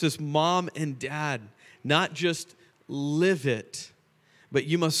must, as mom and dad, not just live it, but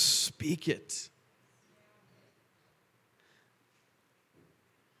you must speak it.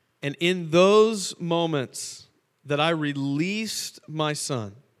 And in those moments that I released my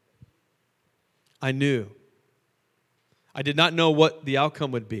son, I knew. I did not know what the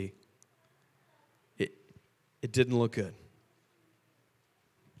outcome would be. It didn't look good.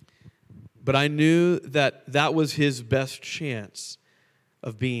 But I knew that that was his best chance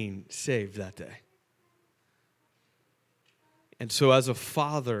of being saved that day. And so as a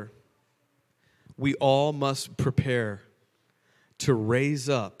father, we all must prepare to raise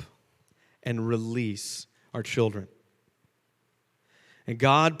up and release our children. And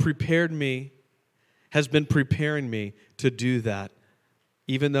God prepared me, has been preparing me to do that,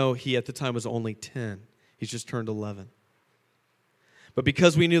 even though he at the time was only 10. He's just turned 11. But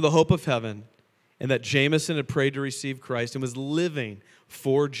because we knew the hope of heaven and that Jameson had prayed to receive Christ and was living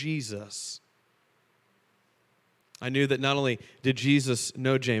for Jesus, I knew that not only did Jesus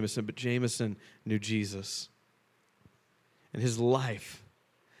know Jameson, but Jameson knew Jesus. And his life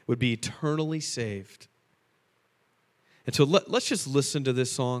would be eternally saved. And so let's just listen to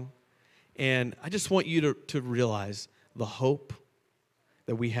this song. And I just want you to realize the hope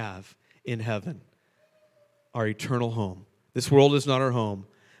that we have in heaven, our eternal home. This world is not our home,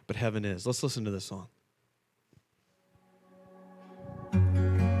 but heaven is. Let's listen to this song.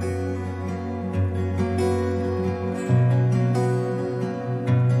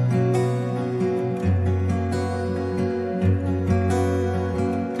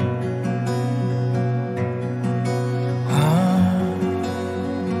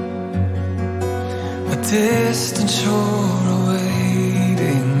 Distant shore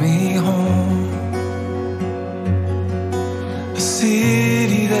awaiting me home, a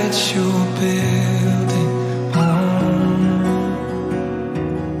city that you're building home.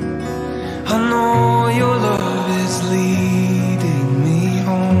 I know your love is leading me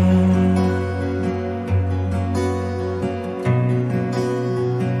home.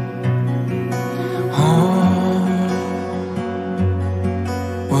 Home,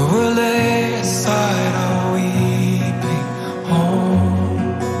 where we'll lay aside our weeping. Home,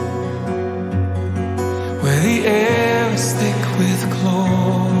 where the air is thick with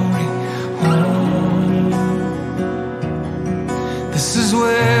glory. Home, this is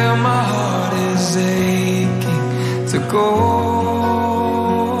where my heart is aching to go.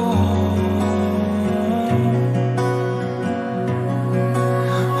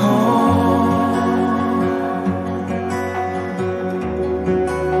 Oh,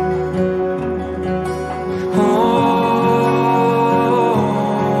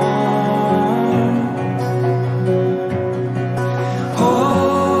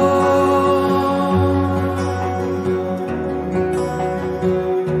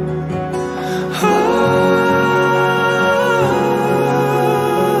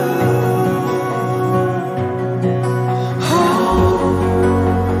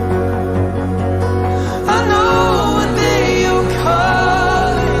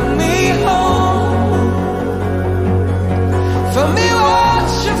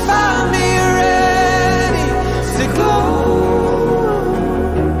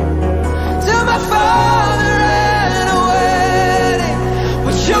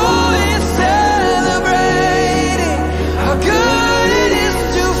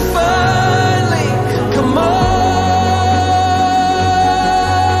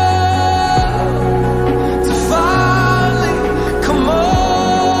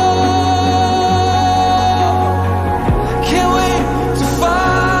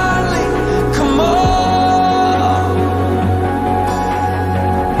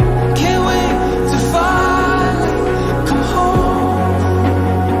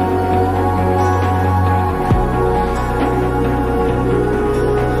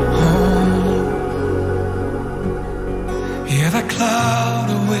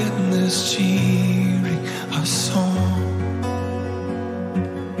 angels cheering our song,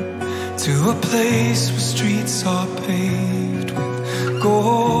 to a place where streets are paved with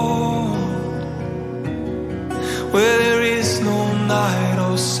gold, where there is no night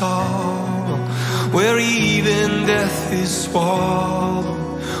or sorrow, where even death is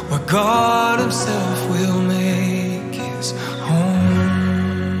swallowed, where God himself will make his home.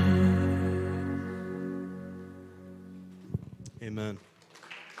 Amen.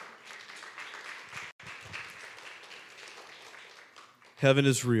 Heaven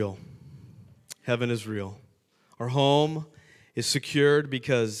is real. Heaven is real. Our home is secured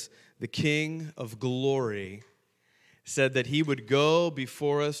because the King of glory said that he would go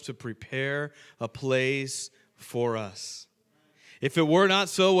before us to prepare a place for us. If it were not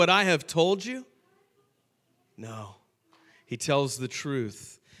so, would I have told you? No. He tells the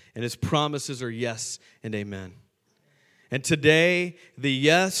truth, and his promises are yes and amen. And today, the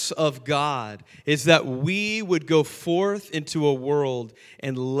yes of God is that we would go forth into a world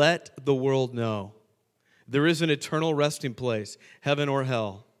and let the world know there is an eternal resting place, heaven or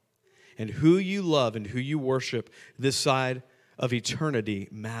hell. And who you love and who you worship this side of eternity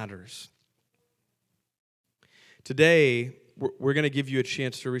matters. Today, we're going to give you a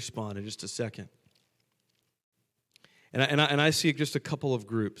chance to respond in just a second. And I see just a couple of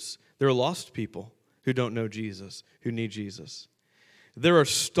groups. There are lost people who don't know Jesus, who need Jesus. There are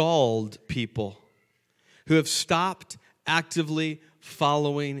stalled people who have stopped actively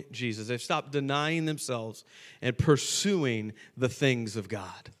following Jesus. They've stopped denying themselves and pursuing the things of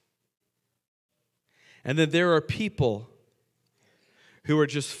God. And then there are people who are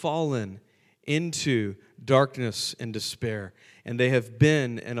just fallen into darkness and despair. And they have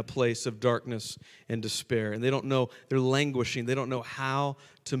been in a place of darkness and despair. And they don't know, they're languishing. They don't know how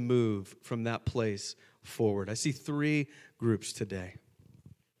to move from that place forward. I see three groups today.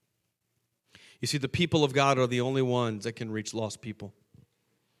 You see, the people of God are the only ones that can reach lost people.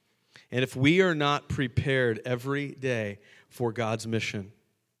 And if we are not prepared every day for God's mission,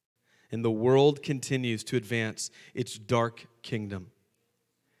 and the world continues to advance its dark kingdom,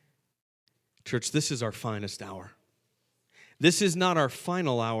 church, this is our finest hour. This is not our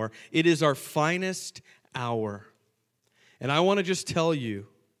final hour. It is our finest hour. And I want to just tell you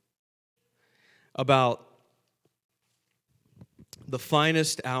about the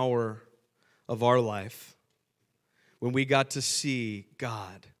finest hour of our life when we got to see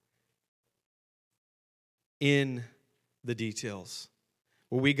God in the details,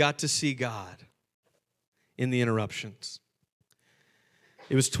 where we got to see God in the interruptions.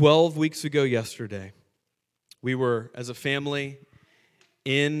 It was 12 weeks ago yesterday. We were, as a family,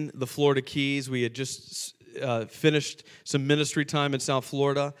 in the Florida Keys. We had just finished some ministry time in South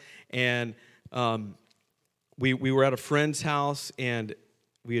Florida, and we were at a friend's house, and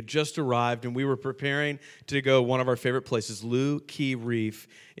we had just arrived, and we were preparing to go one of our favorite places, Lou Key Reef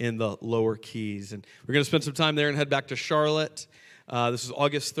in the Lower Keys. And we're going to spend some time there and head back to Charlotte. This is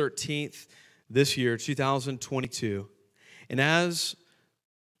August 13th this year, 2022. And as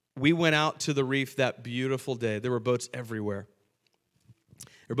we went out to the reef that beautiful day, there were boats everywhere.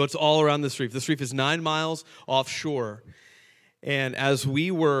 There were boats all around this reef. This reef is 9 miles offshore. And as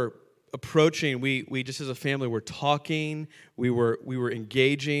we were approaching, we just as a family were talking, we were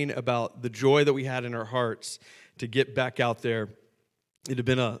engaging about the joy that we had in our hearts to get back out there. It had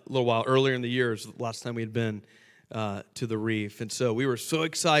been a little while earlier in the year, the last time we had been to the reef. And so we were so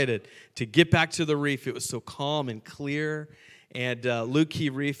excited to get back to the reef. It was so calm and clear. And Lou Key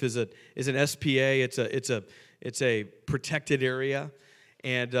Reef is an SPA. It's a protected area.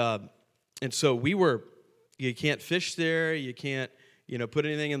 And so you can't fish there. You can't put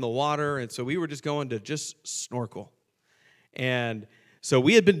anything in the water. And so we were just going to just snorkel. And so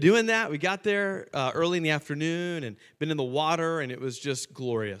we had been doing that. We got there early in the afternoon and been in the water, and it was just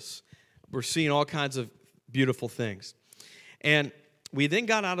glorious. We're seeing all kinds of beautiful things. And we then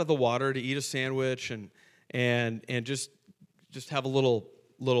got out of the water to eat a sandwich and just have a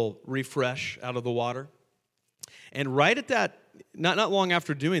little refresh out of the water. And right at that, not long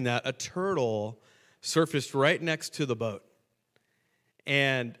after doing that, a turtle surfaced right next to the boat.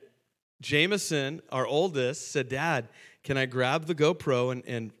 And Jameson, our oldest, said, "Dad, can I grab the GoPro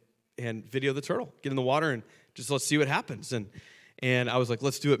and video the turtle? Get in the water and just let's see what happens." And I was like,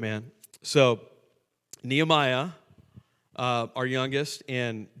 "Let's do it, man." So Nehemiah, our youngest,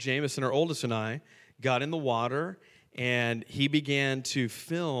 and Jameson, our oldest, and I got in the water, and he began to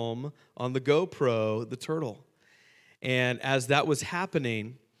film on the GoPro the turtle. And as that was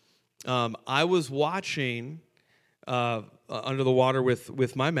happening, I was watching under the water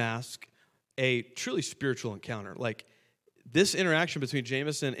with my mask a truly spiritual encounter. Like, this interaction between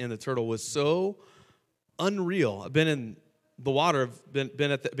Jameson and the turtle was so unreal. I've been in the water, I've been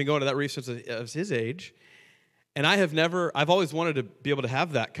going to that reef since I was his age, and I've always wanted to be able to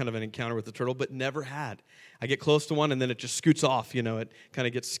have that kind of an encounter with the turtle, but never had. I get close to one, and then it just scoots off, it kind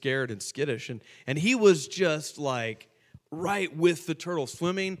of gets scared and skittish, and he was just like right with the turtle,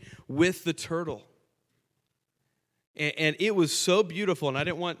 swimming with the turtle. And it was so beautiful, and I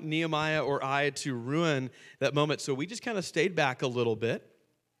didn't want Nehemiah or I to ruin that moment, so we just kind of stayed back a little bit.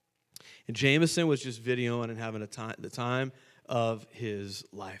 And Jameson was just videoing and having the time of his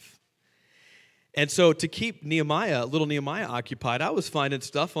life. And so to keep little Nehemiah occupied, I was finding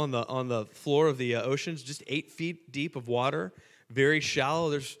stuff on the floor of the oceans, just 8 feet deep of water, very shallow.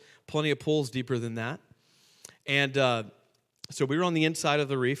 There's plenty of pools deeper than that. And so we were on the inside of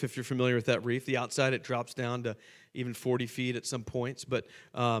the reef, if you're familiar with that reef. The outside, it drops down to even 40 feet at some points. But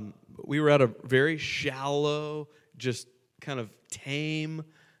we were at a very shallow, just kind of tame,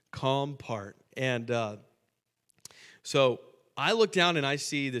 calm part. And so I look down and I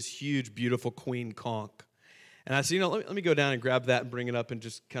see this huge, beautiful queen conch. And I said, let me go down and grab that and bring it up and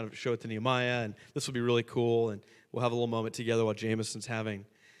just kind of show it to Nehemiah. And this will be really cool. And we'll have a little moment together while Jameson's having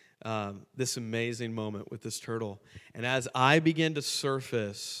this amazing moment with this turtle. And as I begin to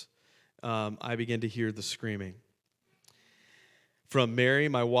surface, I begin to hear the screaming from Mary,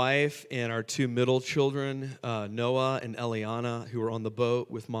 my wife, and our 2 middle children, Noah and Eliana, who were on the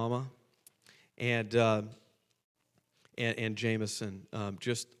boat with Mama, and Jameson,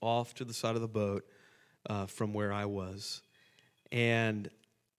 just off to the side of the boat from where I was. And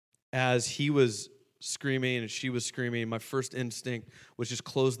as he was screaming and she was screaming, my first instinct was just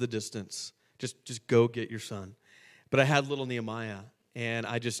close the distance. Just go get your son. But I had little Nehemiah, and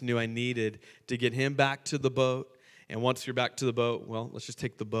I just knew I needed to get him back to the boat. And once you're back to the boat, well, let's just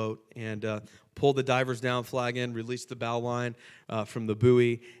take the boat and pull the divers down, flag in, release the bow line from the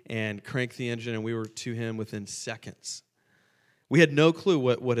buoy, and crank the engine, and we were to him within seconds. We had no clue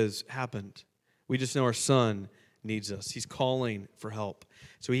what has happened. We just know our son needs us. He's calling for help.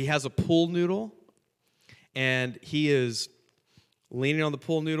 So he has a pool noodle, and he is leaning on the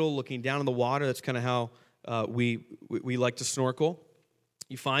pool noodle, looking down in the water. That's kind of how we like to snorkel.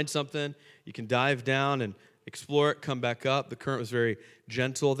 You find something, you can dive down and explore it, come back up. The current was very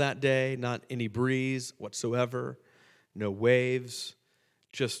gentle that day, not any breeze whatsoever, no waves,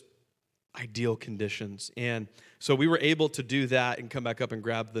 just ideal conditions. And so we were able to do that and come back up and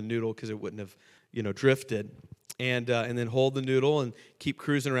grab the noodle because it wouldn't have, drifted. And then hold the noodle and keep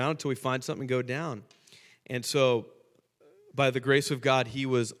cruising around until we find something and go down. And so by the grace of God, he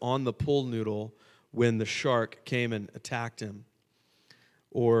was on the pool noodle when the shark came and attacked him,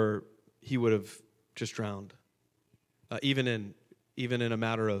 or he would have just drowned. Even in a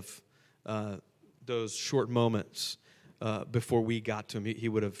matter of those short moments before we got to him, he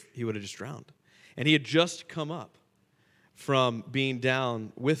would have just drowned. And he had just come up from being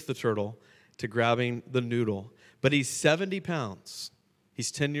down with the turtle to grabbing the noodle. But he's 70 pounds.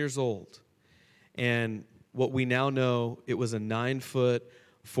 He's 10 years old. And what we now know, it was a 9-foot,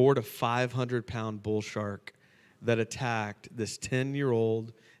 400 to 500 pound bull shark that attacked this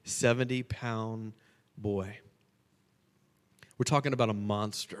 10-year-old, 70-pound boy. We're talking about a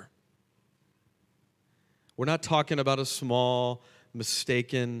monster. We're not talking about a small,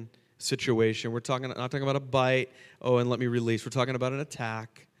 mistaken situation. We're not talking about a bite, and let me release. We're talking about an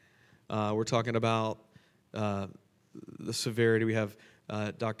attack. We're talking about the severity. We have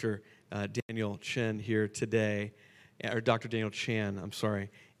Dr. Daniel Chen here today, or Dr. Daniel Chan, I'm sorry,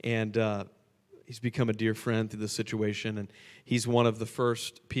 and he's become a dear friend through this situation, and he's one of the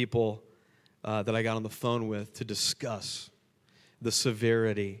first people that I got on the phone with to discuss the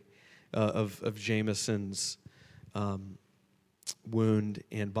severity of Jameson's wound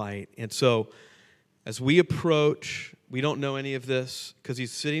and bite. And so as we approach, we don't know any of this because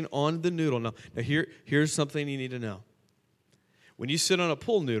he's sitting on the noodle. Now here's something you need to know. When you sit on a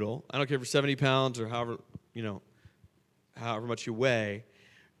pool noodle, I don't care if you're 70 pounds or however much you weigh,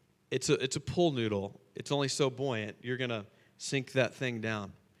 it's a pool noodle. It's only so buoyant. You're going to sink that thing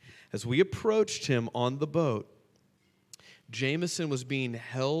down. As we approached him on the boat, Jameson was being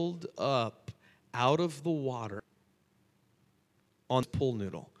held up out of the water on the pool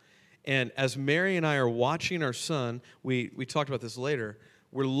noodle. And as Mary and I are watching our son, we talked about this later,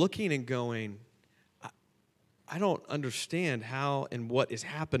 we're looking and going, I don't understand how and what is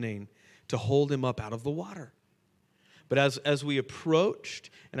happening to hold him up out of the water. But as we approached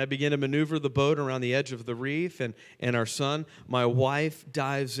and I began to maneuver the boat around the edge of the reef and our son, my wife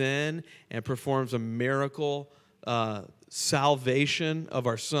dives in and performs a miracle salvation of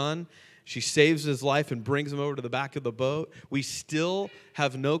our son. She saves his life and brings him over to the back of the boat. We still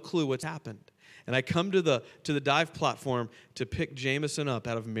have no clue what's happened. And I come to the dive platform to pick Jameson up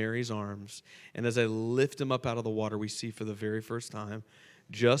out of Mary's arms. And as I lift him up out of the water, we see for the very first time,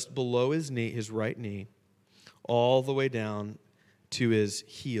 just below his knee, his right knee, all the way down to his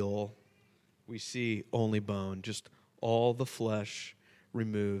heel, we see only bone, just all the flesh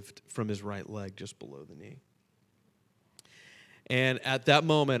removed from his right leg just below the knee. And at that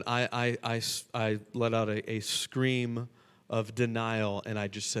moment, I let out a scream of denial, and I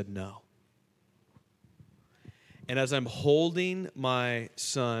just said no. And as I'm holding my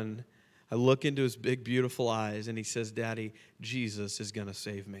son, I look into his big, beautiful eyes, and he says, Daddy, Jesus is going to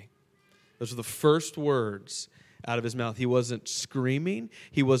save me. Those are the first words out of his mouth. He wasn't screaming.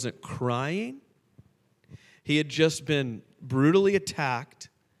 He wasn't crying. He had just been brutally attacked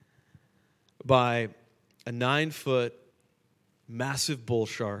by a 9-foot massive bull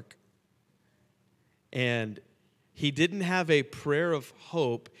shark. And he didn't have a prayer of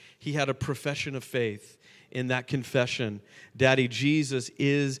hope. He had a profession of faith. In that confession, Daddy, Jesus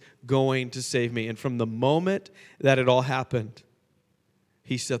is going to save me. And from the moment that it all happened,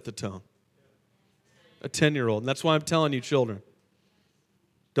 he set the tone. A 10-year-old. And that's why I'm telling you, children,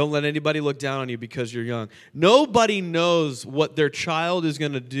 don't let anybody look down on you because you're young. Nobody knows what their child is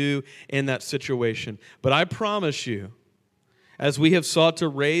going to do in that situation. But I promise you, as we have sought to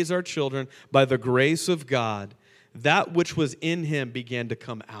raise our children by the grace of God, that which was in him began to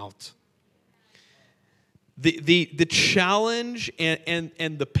come out. The challenge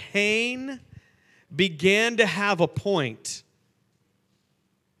and the pain began to have a point.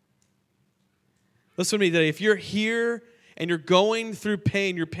 Listen to me today. If you're here and you're going through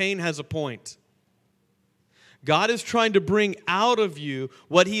pain, your pain has a point. God is trying to bring out of you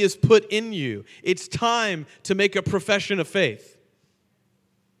what he has put in you. It's time to make a profession of faith.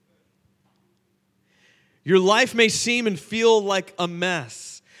 Your life may seem and feel like a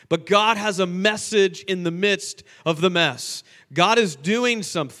mess, but God has a message in the midst of the mess. God is doing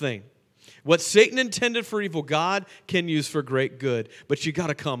something. What Satan intended for evil, God can use for great good, but you got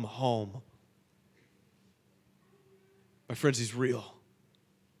to come home. My friends, he's real.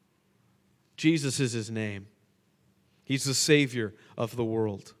 Jesus is his name. He's the Savior of the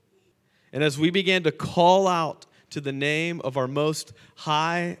world. And as we began to call out to the name of our most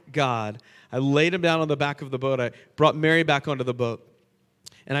high God, I laid him down on the back of the boat. I brought Mary back onto the boat.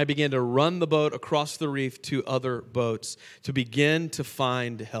 And I began to run the boat across the reef to other boats to begin to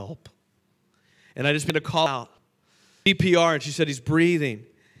find help. And I just began to call out CPR, and she said, he's breathing.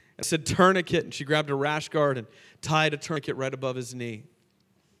 I said, tourniquet, and she grabbed a rash guard and tied a tourniquet right above his knee.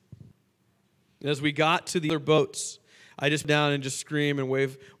 And as we got to the other boats, I just down and just scream and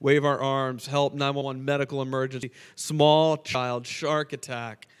wave our arms, help, 911, medical emergency, small child, shark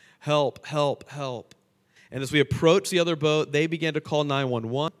attack, help, help, help. And as we approached the other boat, they began to call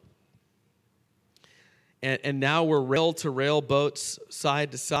 911. And now we're rail-to-rail boats,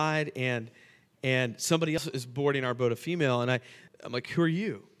 side to side, and somebody else is boarding our boat, a female. And I'm like, who are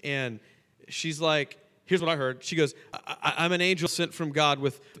you? And she's like, here's what I heard. She goes, I'm an angel sent from God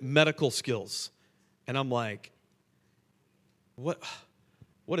with medical skills. And I'm like,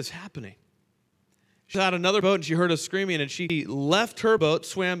 what is happening? She had another boat, and she heard us screaming, and she left her boat,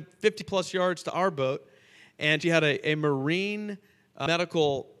 swam 50-plus yards to our boat, and she had a marine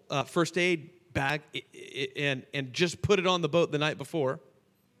medical first aid bag and just put it on the boat the night before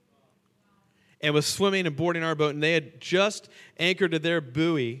and was swimming and boarding our boat. And they had just anchored to their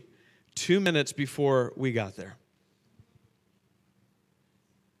buoy 2 minutes before we got there.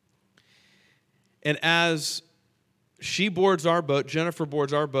 And as she boards our boat, Jennifer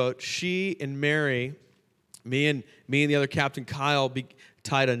boards our boat, she and Mary, me and the other captain, Kyle,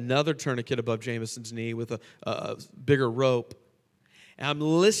 tied another tourniquet above Jameson's knee with a bigger rope. And I'm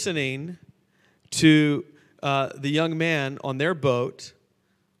listening to the young man on their boat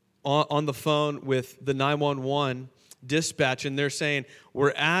on the phone with the 911 dispatch, and they're saying,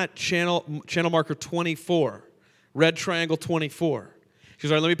 we're at channel marker 24, red triangle 24. She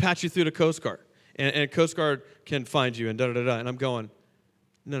goes, all right, let me patch you through to Coast Guard. And Coast Guard can find you, and da-da-da-da. And I'm going,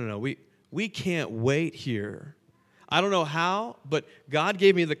 no, we can't wait here. I don't know how, but God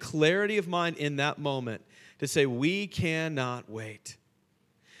gave me the clarity of mind in that moment to say, we cannot wait.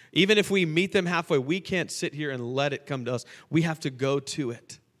 Even if we meet them halfway, we can't sit here and let it come to us. We have to go to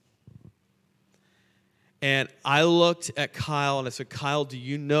it. And I looked at Kyle, and I said, Kyle, do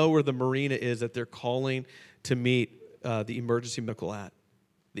you know where the marina is that they're calling to meet the emergency medical at,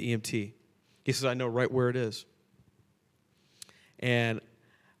 the EMT? He says, I know right where it is. And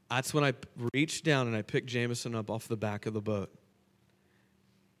that's when I reached down and I picked Jameson up off the back of the boat.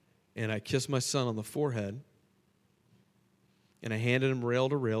 And I kissed my son on the forehead, and I handed him rail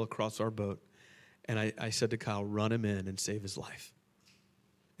to rail across our boat. And I said to Kyle, run him in and save his life.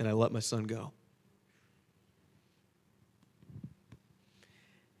 And I let my son go.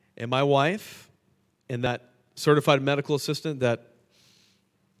 And my wife and that certified medical assistant, that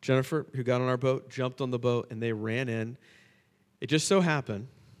Jennifer, who got on our boat, jumped on the boat, and they ran in. It just so happened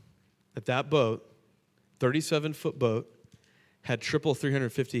that that boat, 37-foot boat, had triple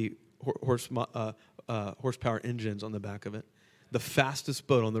 350 horsepower engines on the back of it. The fastest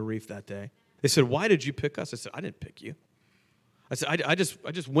boat on the reef that day. They said, why did you pick us? I said, I didn't pick you. I said, I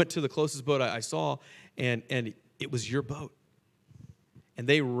just went to the closest boat I saw, and it was your boat. And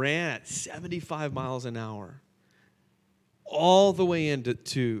they ran at 75 miles an hour all the way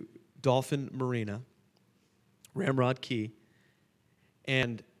into Dolphin Marina, Ramrod Key,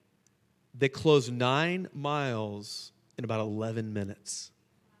 and they closed 9 miles in about 11 minutes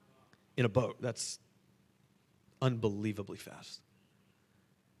in a boat. That's unbelievably fast.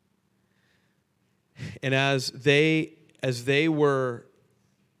 And as they were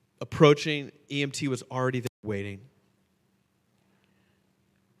approaching, EMT was already there waiting.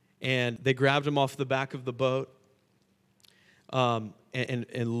 And they grabbed him off the back of the boat and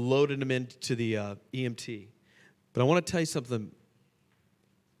loaded him into the EMT. But I want to tell you something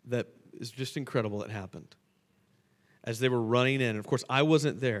that is just incredible that happened. As they were running in, and of course, I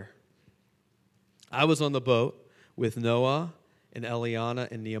wasn't there. I was on the boat with Noah and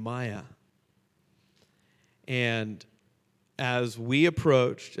Eliana and Nehemiah. And as we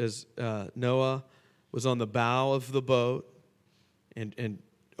approached, as Noah was on the bow of the boat and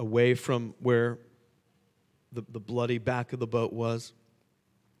away from where the bloody back of the boat was,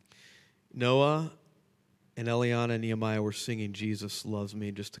 Noah and Eliana and Nehemiah were singing Jesus Loves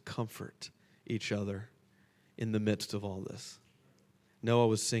Me just to comfort each other in the midst of all this. Noah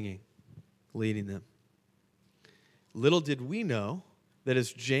was singing, leading them. Little did we know that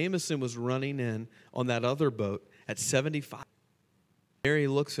as Jameson was running in on that other boat at 75, Mary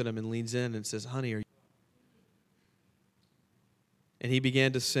looks at him and leans in and says, honey, are you? And he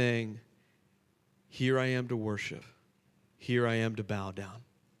began to sing, here I am to worship. Here I am to bow down.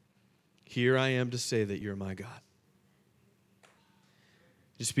 Here I am to say that you're my God.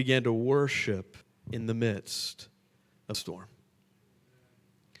 Just began to worship in the midst of a storm.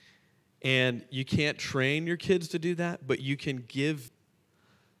 And you can't train your kids to do that, but you can give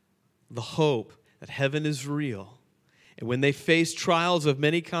the hope that heaven is real. And when they face trials of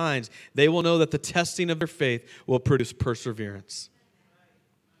many kinds, they will know that the testing of their faith will produce perseverance.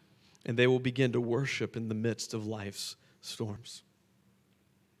 And they will begin to worship in the midst of life's storms.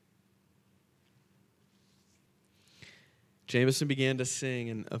 Jameson began to sing,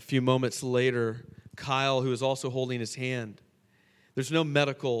 and a few moments later, Kyle, who was also holding his hand, there's no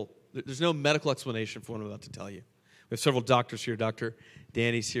medical explanation for what I'm about to tell you. We have several doctors here. Dr.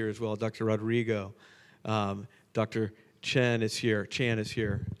 Danny's here as well. Dr. Rodrigo. Dr. Chan is here.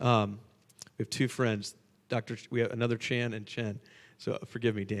 We have two friends. We have another Chan and Chen. So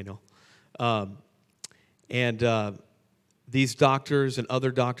forgive me, Daniel. These doctors and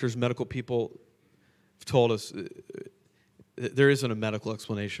other doctors, medical people, have told us there isn't a medical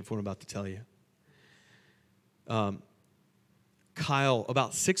explanation for what I'm about to tell you. Kyle,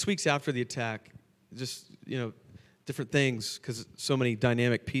 about 6 weeks after the attack, just, different things because so many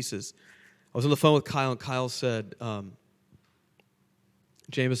dynamic pieces. I was on the phone with Kyle, and Kyle said,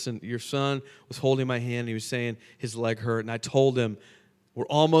 Jameson, your son was holding my hand, and he was saying his leg hurt, and I told him, we're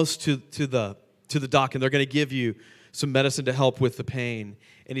almost to the doc, and they're going to give you some medicine to help with the pain.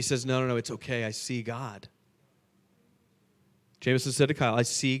 And he says, no, it's okay. I see God. Jameson said to Kyle, I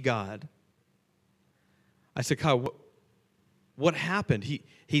see God. I said, Kyle, what happened?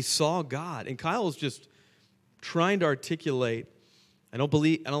 He saw God. And Kyle was just trying to articulate, I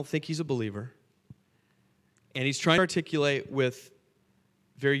don't think he's a believer. And he's trying to articulate with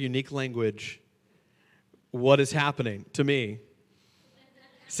very unique language what is happening to me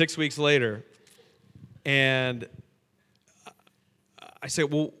 6 weeks later. And I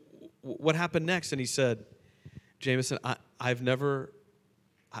said, well, what happened next? And he said, Jameson, I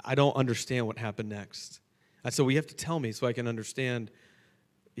don't understand what happened next. I said, well, you have to tell me so I can understand,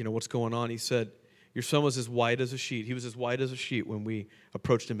 what's going on. He said, your son was as white as a sheet. He was as white as a sheet when we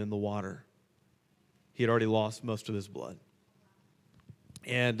approached him in the water. He had already lost most of his blood.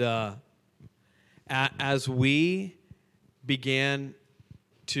 And as we began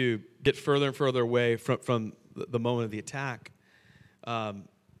to get further and further away from the moment of the attack,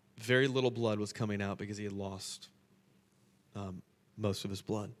 very little blood was coming out because he had lost most of his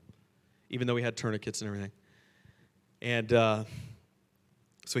blood, even though he had tourniquets and everything. And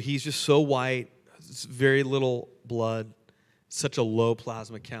So he's just so white, very little blood, such a low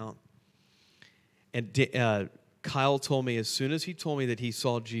plasma count. And Kyle told me, as soon as he told me that he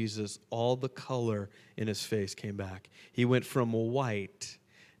saw Jesus, all the color in his face came back. He went from white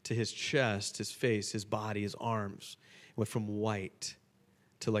to his chest, his face, his body, his arms. It went from white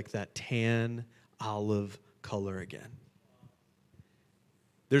to like that tan olive color again.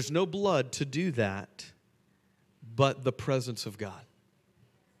 There's no blood to do that, but the presence of God.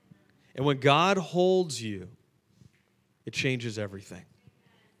 And when God holds you, it changes everything.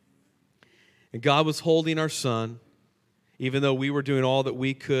 And God was holding our son, even though we were doing all that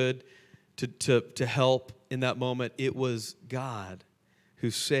we could to help in that moment. It was God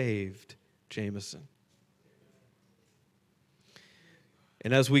who saved Jameson.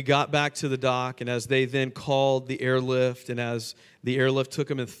 And as we got back to the dock, and as they then called the airlift, and as the airlift took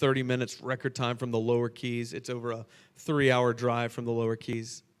them in 30 minutes, record time from the Lower Keys, it's over a 3-hour drive from the Lower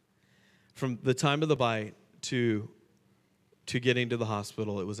Keys. From the time of the bite to getting to the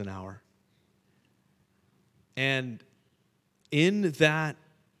hospital, it was an hour. And in that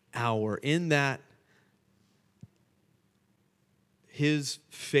hour, in that his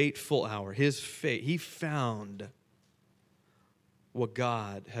fateful hour, his fate, he found what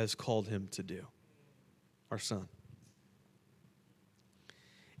God has called him to do, our son.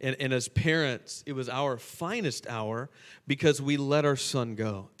 And as parents, it was our finest hour because we let our son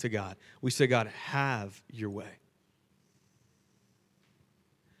go to God. We said, God, have your way.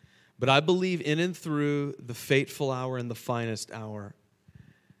 But I believe in and through the fateful hour and the finest hour,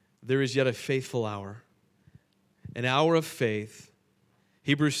 there is yet a faithful hour, an hour of faith.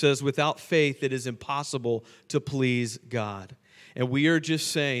 Hebrews says, without faith, it is impossible to please God. And we are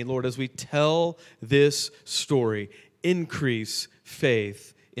just saying, Lord, as we tell this story, increase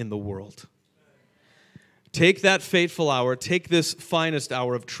faith in the world. Take that fateful hour, take this finest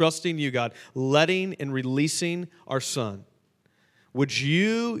hour of trusting you, God, letting and releasing our son. Would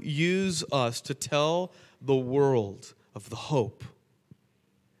you use us to tell the world of the hope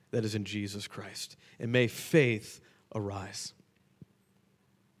that is in Jesus Christ? And may faith arise.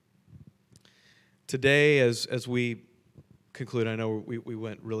 Today, as we conclude, I know we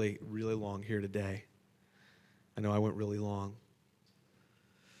went really, really long here today. I know I went really long.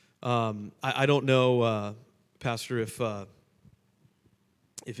 I don't know, Pastor, if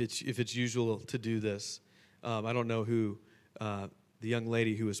it's usual to do this. I don't know who the young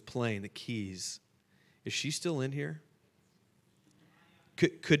lady who was playing the keys. Is she still in here?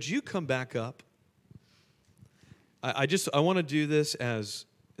 Could you come back up? I want to do this as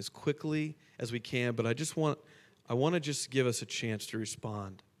quickly as we can, but I want to just give us a chance to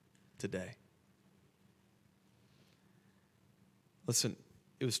respond today. Listen,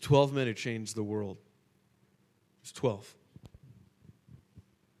 it was 12 men who changed the world. It was 12.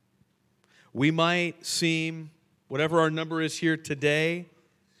 We might seem, whatever our number is here today,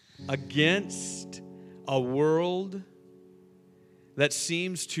 against a world that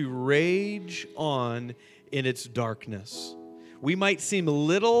seems to rage on in its darkness. We might seem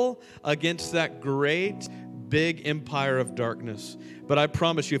little against that great, big empire of darkness. But I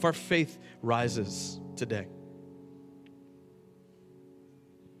promise you, if our faith rises today,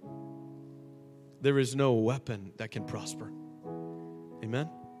 there is no weapon that can prosper. Amen?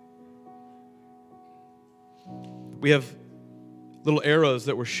 We have little arrows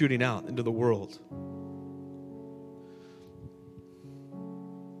that we're shooting out into the world.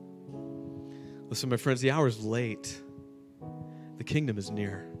 Listen, my friends, the hour is late. The kingdom is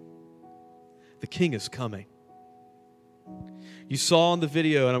near. The king is coming. You saw in the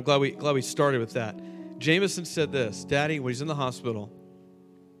video, and I'm glad we started with that. Jameson said this, Daddy, when he's in the hospital,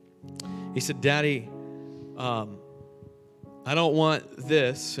 he said, Daddy, I don't want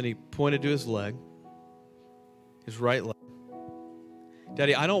this, and he pointed to his leg, his right leg.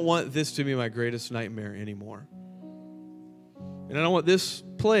 Daddy, I don't want this to be my greatest nightmare anymore. And I don't want this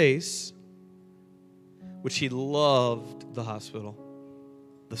place, which he loved the hospital,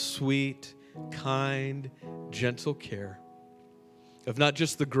 the sweet, kind, gentle care of not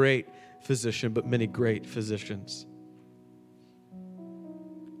just the great physician, but many great physicians.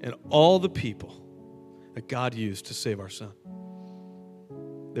 And all the people that God used to save our son.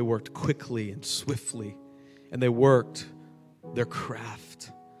 They worked quickly and swiftly, and they worked their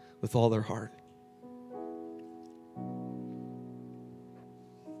craft with all their heart.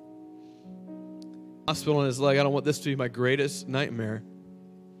 Hospital in his leg, I don't want this to be my greatest nightmare.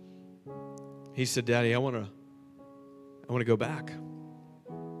 He said, Daddy, I want to go back.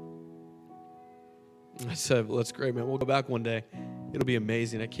 I said, well, that's great, man. We'll go back one day. It'll be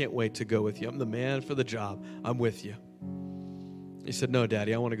amazing. I can't wait to go with you. I'm the man for the job. I'm with you. He said, no,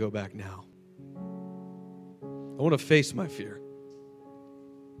 Daddy, I want to go back now. I want to face my fear.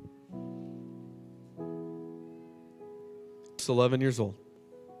 It's 11 years old.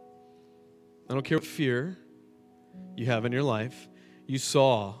 I don't care what fear you have in your life. You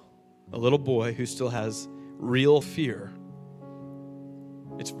saw a little boy who still has real fear.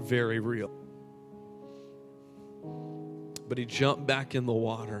 It's very real. But he jumped back in the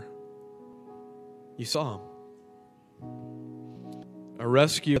water. You saw him. Our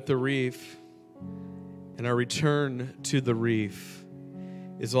rescue at the reef and our return to the reef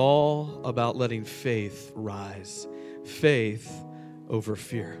is all about letting faith rise. Faith over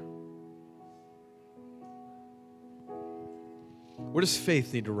fear. Where does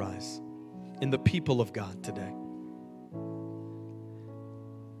faith need to rise? In the people of God today.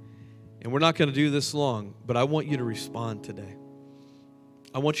 And we're not going to do this long, but I want you to respond today.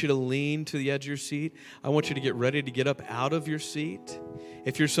 I want you to lean to the edge of your seat. I want you to get ready to get up out of your seat.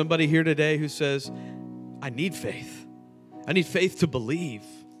 If you're somebody here today who says, I need faith. I need faith to believe.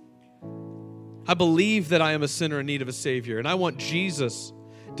 I believe that I am a sinner in need of a Savior, and I want Jesus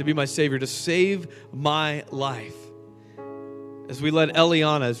to be my Savior, to save my life. As we led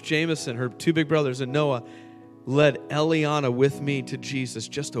Eliana, as Jameson, her two big brothers, and Noah led Eliana with me to Jesus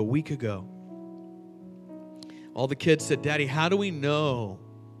just a week ago. All the kids said, Daddy, how do we know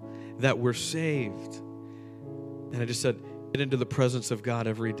that we're saved? And I just said, get into the presence of God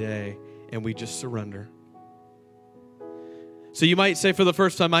every day, and we just surrender. So you might say for the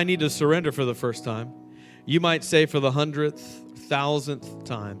first time, I need to surrender for the first time. You might say for the 100th, 1,000th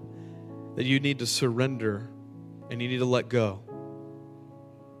time that you need to surrender and you need to let go.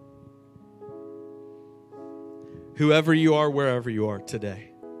 Whoever you are, wherever you are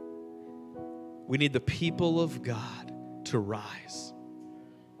today, we need the people of God to rise.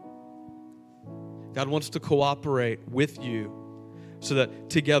 God wants to cooperate with you so that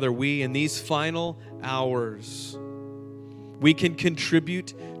together we, in these final hours, we can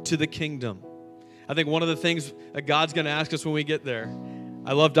contribute to the kingdom. I think one of the things that God's going to ask us when we get there,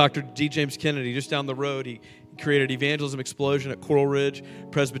 I love Dr. D. James Kennedy. Just down the road, he created Evangelism Explosion at Coral Ridge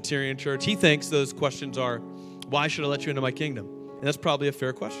Presbyterian Church. He thinks those questions are, why should I let you into my kingdom? And that's probably a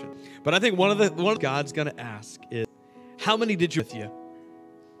fair question. But I think one of God's going to ask is, how many did you with you?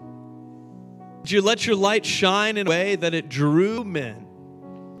 Did you let your light shine in a way that it drew men?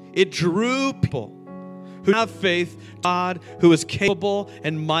 It drew people who have faith, God, who is capable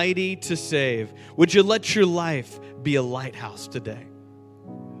and mighty to save. Would you let your life be a lighthouse today?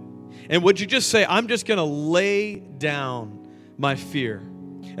 And would you just say, I'm just going to lay down my fear.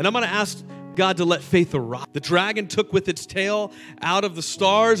 And I'm going to ask God to let faith arise. The dragon took with its tail out of the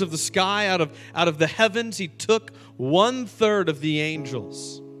stars of the sky, out of the heavens. He took 1/3 of the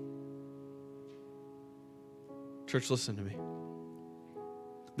angels. Church, listen to me.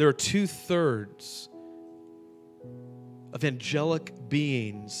 There are 2/3 of angelic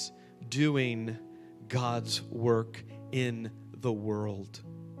beings doing God's work in the world.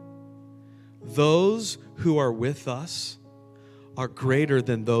 Those who are with us are greater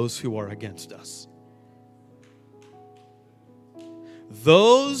than those who are against us.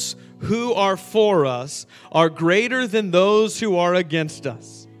 Those who are for us are greater than those who are against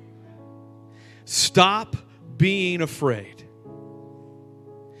us. Stop being afraid.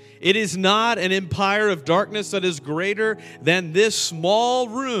 It is not an empire of darkness that is greater than this small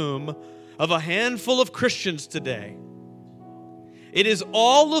room of a handful of Christians today. It is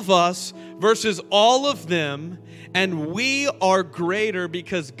all of us versus all of them, and we are greater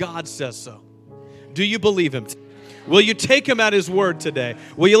because God says so. Do you believe Him? Will you take Him at His word today?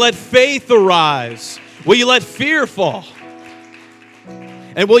 Will you let faith arise? Will you let fear fall?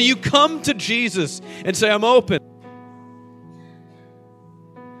 And will you come to Jesus and say, I'm open?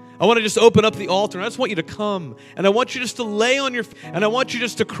 I want to just open up the altar, and I just want you to come, and I want you just to lay on your, and I want you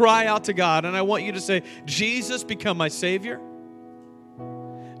just to cry out to God, and I want you to say, Jesus, become my Savior.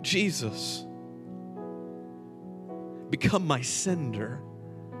 Jesus, become my sender.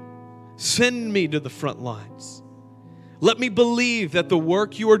 Send me to the front lines. Let me believe that the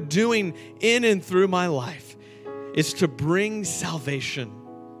work you are doing in and through my life is to bring salvation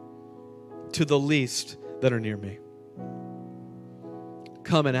to the least that are near me.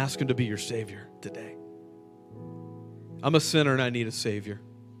 Come and ask Him to be your Savior today. I'm a sinner and I need a Savior.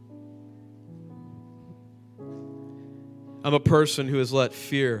 I'm a person who has let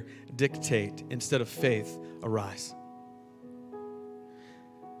fear dictate instead of faith arise.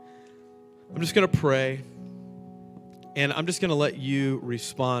 I'm just going to pray, and I'm just going to let you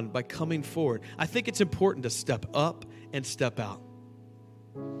respond by coming forward. I think it's important to step up and step out.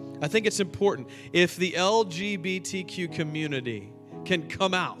 I think it's important. If the LGBTQ community can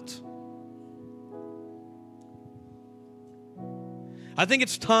come out, I think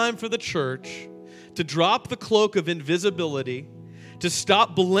it's time for the church to drop the cloak of invisibility, to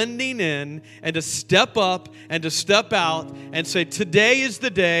stop blending in, and to step up and to step out and say, today is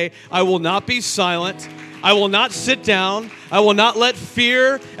the day. I will not be silent. I will not sit down. I will not let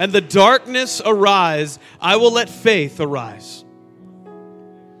fear and the darkness arise. I will let faith arise.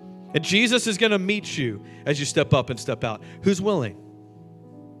 And Jesus is going to meet you as you step up and step out. Who's willing?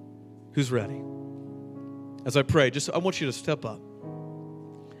 Who's ready? As I pray, I want you to step up.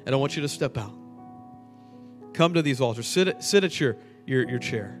 And I want you to step out. Come to these altars. Sit at your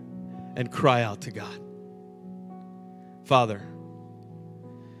chair and cry out to God. Father,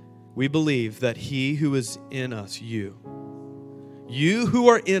 we believe that He who is in us, you who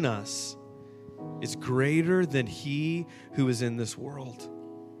are in us, is greater than he who is in this world.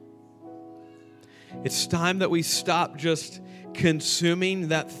 It's time that we stop just consuming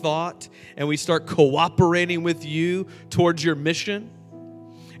that thought and we start cooperating with you towards your mission.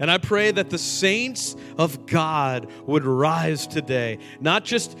 And I pray that the saints of God would rise today, not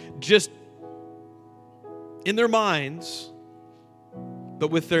just in their minds, but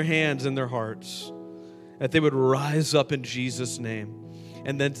with their hands and their hearts, that they would rise up in Jesus' name.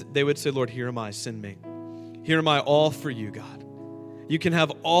 And then they would say, Lord, here am I, send me. Here am I, all for you, God. You can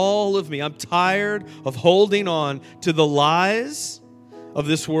have all of me. I'm tired of holding on to the lies of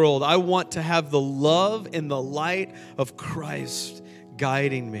this world. I want to have the love and the light of Christ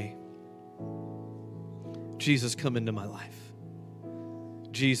guiding me. Jesus, come into my life.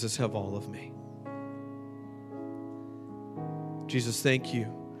 Jesus, have all of me. Jesus, thank you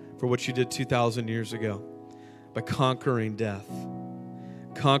for what you did 2,000 years ago by conquering death,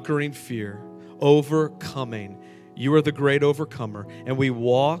 conquering fear, overcoming. You are the great overcomer, and we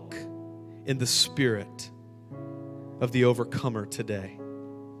walk in the spirit of the overcomer today.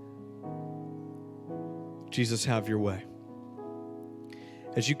 Jesus, have your way.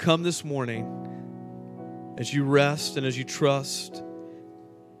 As you come this morning, as you rest and as you trust,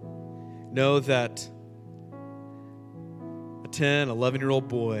 know that a 10, 11-year-old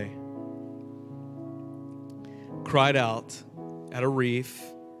boy cried out at a reef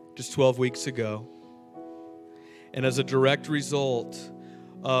just 12 weeks ago. And as a direct result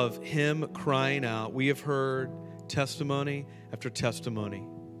of him crying out, we have heard testimony after testimony.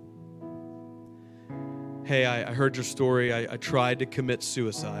 Hey, I heard your story. I tried to commit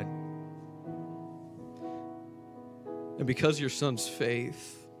suicide. And because of your son's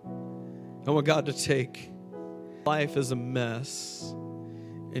faith, I want God to take life as a mess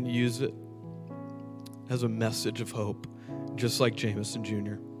and use it as a message of hope, just like Jameson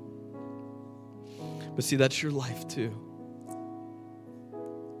Jr. But see, that's your life too.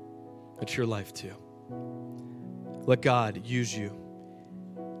 That's your life too. Let God use you.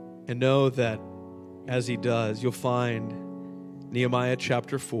 And know that as He does, you'll find Nehemiah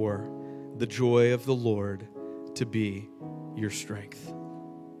chapter 4, the joy of the Lord to be your strength.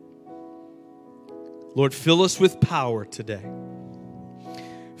 Lord, fill us with power today.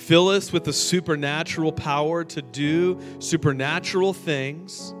 Fill us with the supernatural power to do supernatural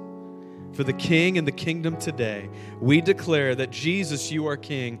things for the King and the kingdom today. We declare that Jesus, you are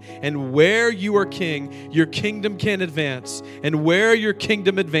King, and where you are King, your kingdom can advance. And where your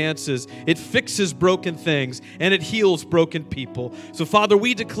kingdom advances, it fixes broken things and it heals broken people. So Father,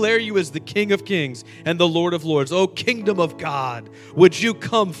 we declare you as the King of Kings and the Lord of Lords. Oh, kingdom of God, would you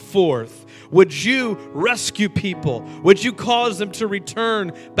come forth? Would you rescue people? Would you cause them to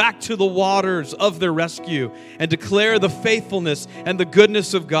return back to the waters of their rescue and declare the faithfulness and the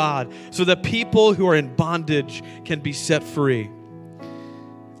goodness of God so that people who are in bondage can be set free?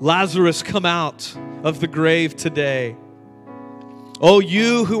 Lazarus, come out of the grave today. Oh,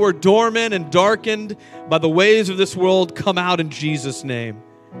 you who are dormant and darkened by the ways of this world, come out in Jesus' name.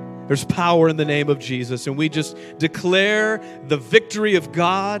 There's power in the name of Jesus, and we just declare the victory of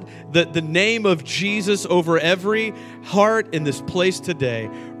God, the name of Jesus over every heart in this place today.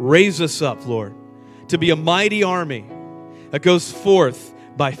 Raise us up, Lord, to be a mighty army that goes forth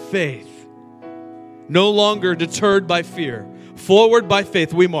by faith, no longer deterred by fear. Forward by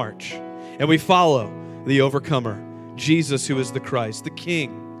faith we march, and we follow the overcomer, Jesus, who is the Christ, the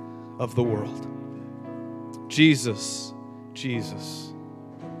King of the world. Jesus, Jesus.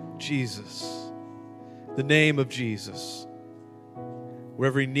 Jesus, the name of Jesus, where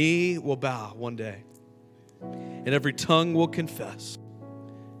every knee will bow one day and every tongue will confess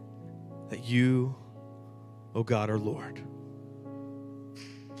that you, O God, are Lord.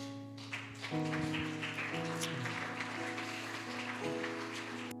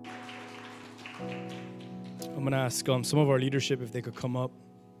 I'm going to ask some of our leadership if they could come up.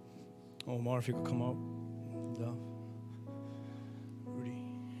 Omar, if you could come up. Love. Rudy.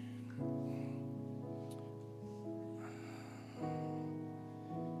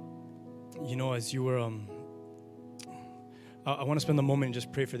 You know, as you were, I want to spend a moment and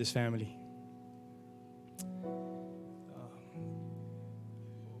just pray for this family.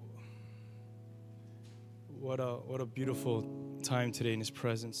 What a beautiful time today in His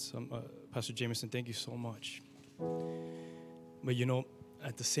presence. Pastor Jameson, thank you so much. But you know,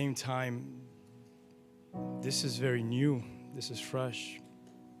 at the same time, this is very new. This is fresh.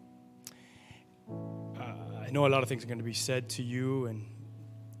 I know a lot of things are going to be said to you, and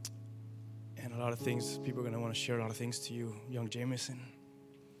a lot of things, people are going to want to share a lot of things to you, young Jameson.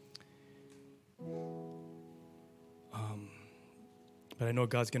 But I know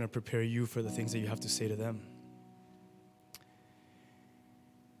God's going to prepare you for the things that you have to say to them.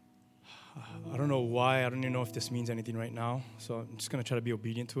 I don't know why. I don't even know if this means anything right now. So I'm just going to try to be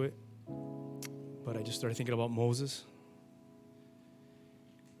obedient to it. But I just started thinking about Moses.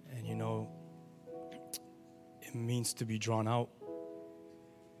 And you know, it means to be drawn out.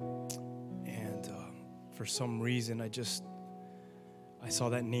 And for some reason, I saw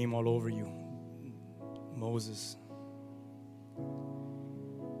that name all over you, Moses.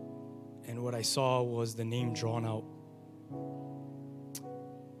 And what I saw was the name drawn out.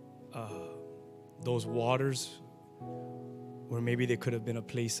 Those waters where maybe they could have been a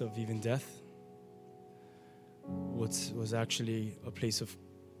place of even death was actually a place of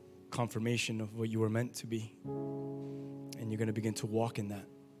confirmation of what you were meant to be. And you're going to begin to walk in that.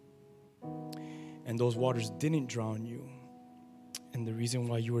 And those waters didn't drown you. And the reason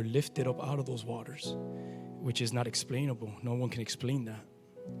why you were lifted up out of those waters, which is not explainable, no one can explain that.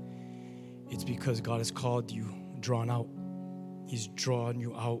 It's because God has called you drawn out. He's drawn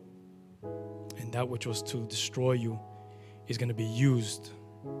you out. And that which was to destroy you is going to be used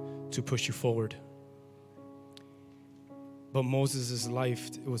to push you forward. But Moses' life,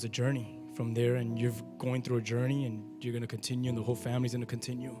 it was a journey from there, and you're going through a journey, and you're going to continue, and the whole family's going to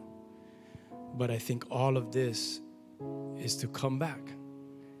continue. But I think all of this is to come back.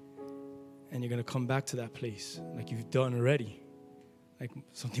 And you're going to come back to that place like you've done already, like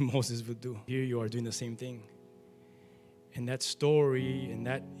something Moses would do. Here you are doing the same thing. And that story and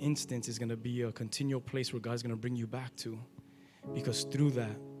that instance is going to be a continual place where God's going to bring you back to. Because through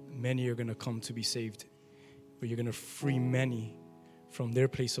that, many are going to come to be saved. Where you're going to free many from their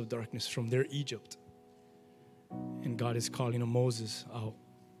place of darkness, from their Egypt. And God is calling a Moses out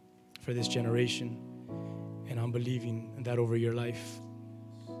for this generation. And I'm believing that over your life.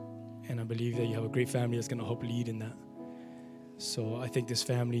 And I believe that you have a great family that's going to help lead in that. So I think this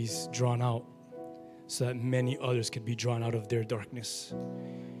family's drawn out so that many others could be drawn out of their darkness.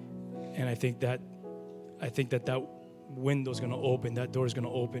 And I think that window's going to open, that door's going to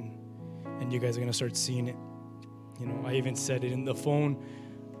open, and you guys are going to start seeing it. You know, I even said it in the phone.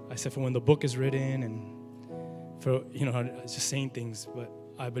 I said for when the book is written, and for, you know, just saying things. But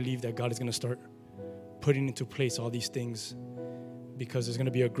I believe that God is going to start putting into place all these things, because there's going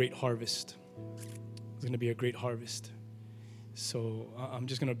to be a great harvest. There's going to be a great harvest. So I'm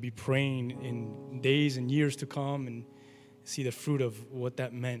just going to be praying in days and years to come and see the fruit of what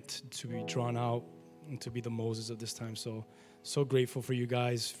that meant to be drawn out and to be the Moses of this time. So grateful for you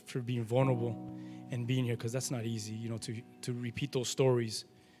guys for being vulnerable and being here, because that's not easy, you know, to repeat those stories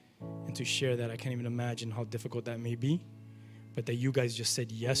and to share that. I can't even imagine how difficult that may be, but that you guys just said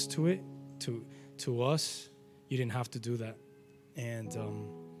yes to it, to us. You didn't have to do that. And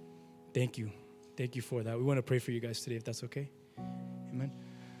thank you. Thank you for that. We want to pray for you guys today, if that's okay. Amen.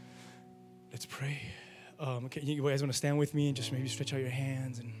 Let's pray. Okay, you guys want to stand with me and just maybe stretch out your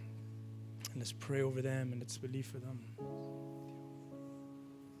hands and let's pray over them and let's believe for them.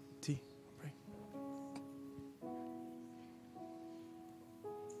 T, pray.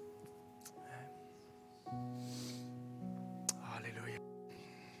 Hallelujah.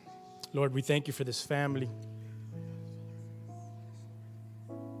 Lord, we thank you for this family.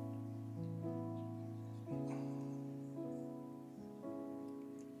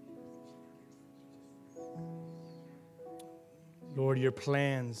 Lord, your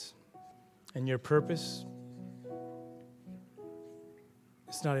plans and your purpose,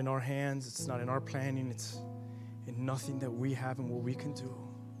 it's not in our hands, it's not in our planning, it's in nothing that we have and what we can do.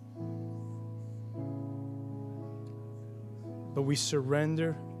 But we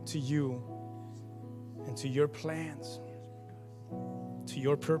surrender to you and to your plans, to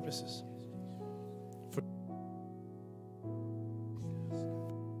your purposes.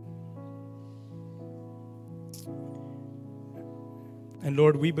 And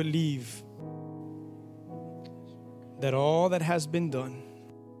Lord, we believe that all that has been done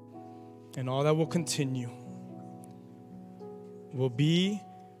and all that will continue will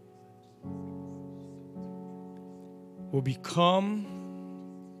become,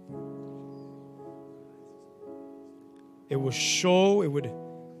 it will show,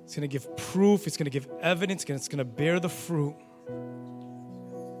 it's going to give proof, it's going to give evidence, it's going to bear the fruit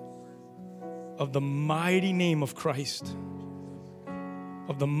of the mighty name of Christ,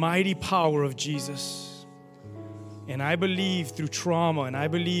 of the mighty power of Jesus. And I believe through trauma, and I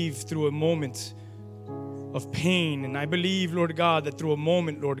believe through a moment of pain, and I believe, Lord God, that through a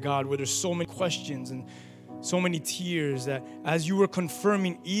moment, Lord God, where there's so many questions and so many tears, that as you were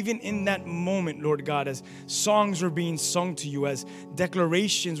confirming, even in that moment, Lord God, as songs were being sung to you, as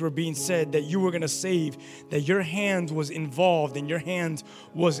declarations were being said that you were going to save, that your hand was involved and your hand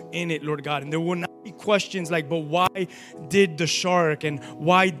was in it, Lord God. And there will not be questions like, but why did the shark and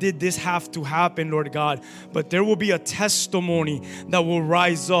why did this have to happen, Lord God? But there will be a testimony that will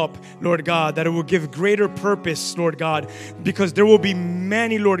rise up, Lord God, that it will give greater purpose, Lord God, because there will be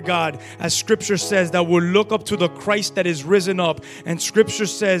many, Lord God, as Scripture says, that will look up to the Christ that is risen up. And Scripture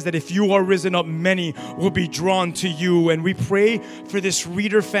says that if you are risen up, many will be drawn to you. And we pray for this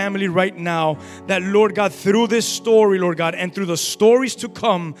reader family right now, that, Lord God, through this story, Lord God, and through the stories to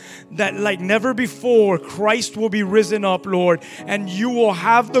come, that like never before, Christ will be risen up, Lord, and you will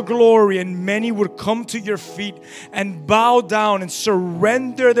have the glory, and many would come to your feet and bow down and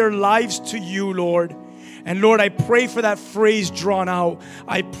surrender their lives to you, Lord. And Lord, I pray for that phrase drawn out.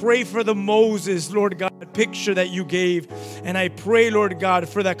 I pray for the Moses, Lord God, picture that you gave. And I pray, Lord God,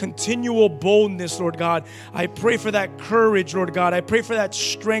 for that continual boldness, Lord God. I pray for that courage, Lord God. I pray for that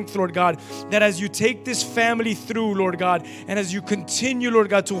strength, Lord God, that as you take this family through, Lord God, and as you continue, Lord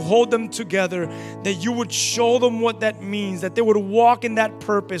God, to hold them together, that you would show them what that means, that they would walk in that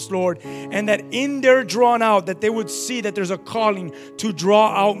purpose, Lord, and that in their drawn out, that they would see that there's a calling to draw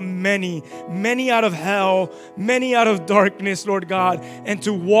out many out of hell, many out of darkness, Lord God, and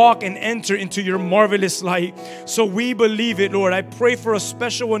to walk and enter into your marvelous light. So we believe it, Lord. I pray for a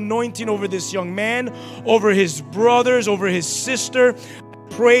special anointing over this young man, over his brothers, over his sister.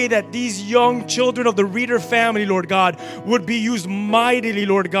 Pray that these young children of the Reader family, Lord God, would be used mightily,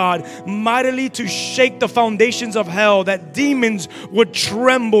 Lord God, mightily to shake the foundations of hell, that demons would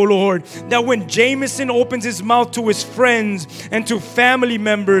tremble, Lord, that when Jameson opens his mouth to his friends and to family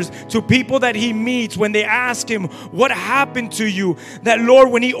members, to people that he meets, when they ask him, what happened to you? That,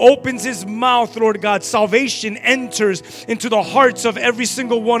 Lord, when he opens his mouth, Lord God, salvation enters into the hearts of every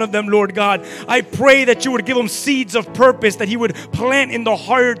single one of them, Lord God. I pray that you would give him seeds of purpose, that he would plant in the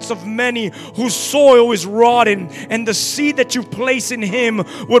hearts of many whose soil is rotten, and the seed that you place in him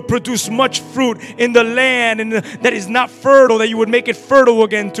would produce much fruit in the land and that is not fertile, that you would make it fertile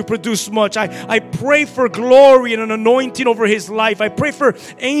again to produce much. I pray for glory and an anointing over his life. I pray for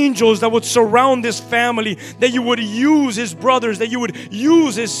angels that would surround this family, that you would use his brothers, that you would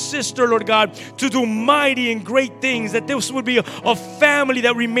use his sister, Lord God, to do mighty and great things, that this would be a family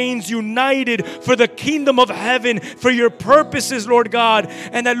that remains united for the kingdom of heaven, for your purposes, Lord God.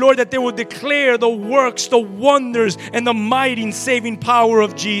 And that, Lord, that they will declare the works, the wonders, and the mighty and saving power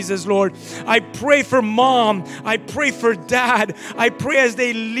of Jesus, Lord. I pray for mom. I pray for dad. I pray as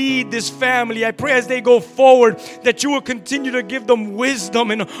they lead this family. I pray as they go forward that you will continue to give them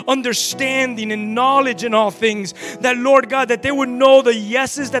wisdom and understanding and knowledge in all things. That, Lord God, that they would know the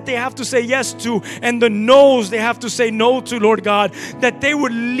yeses that they have to say yes to and the no's they have to say no to, Lord God. That they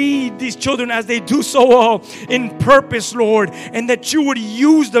would lead these children as they do so all in purpose, Lord. And that you would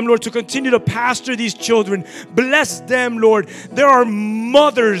use them, Lord, to continue to pastor these children. Bless them, Lord. There are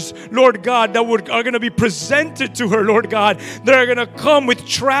mothers, Lord God, that are going to be presented to her, Lord God, that are going to come with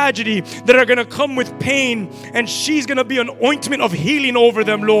tragedy, that are going to come with pain, and she's going to be an ointment of healing over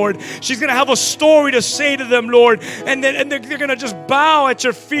them, Lord. She's going to have a story to say to them, Lord, and they're going to just bow at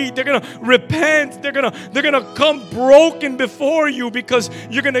your feet. They're going to repent. They're going to come broken before you, because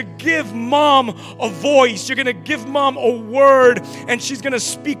you're going to give mom a voice. You're going to give mom a word, and she's going to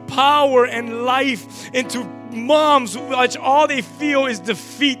speak power and life into moms, which all they feel is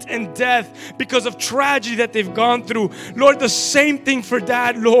defeat and death because of tragedy that they've gone through. Lord, the same thing for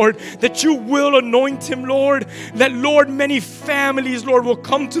dad, Lord, that you will anoint him, Lord, that, Lord, many families, Lord, will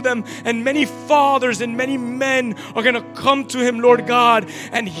come to them, and many fathers and many men are going to come to him, Lord God,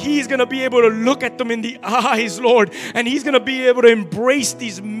 and he's going to be able to look at them in the eyes, Lord, and he's going to be able to embrace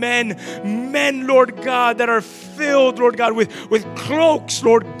these men, Lord God, that are filled, Lord God, with cloaks,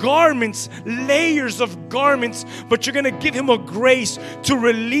 Lord, garments, layers of garments, garments, but you're going to give him a grace to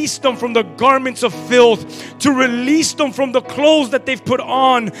release them from the garments of filth, to release them from the clothes that they've put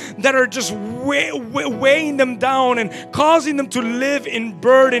on that are just weighing them down and causing them to live in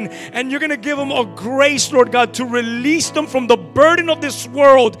burden. And you're going to give them a grace, Lord God, to release them from the burden of this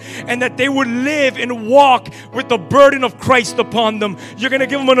world, and that they would live and walk with the burden of Christ upon them. You're going to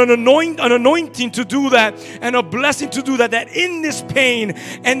give them an anointing to do that, and a blessing to do that, that in this pain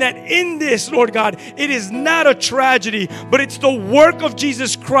and that in this, Lord God, it is not a tragedy, but it's the work of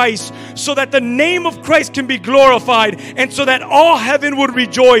Jesus Christ, so that the name of Christ can be glorified, and so that all heaven would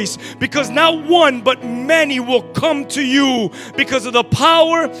rejoice, because not one but many will come to you because of the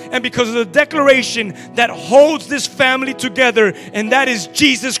power and because of the declaration that holds this family together, and that is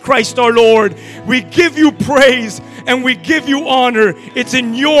Jesus Christ our Lord. We give you praise and we give you honor. It's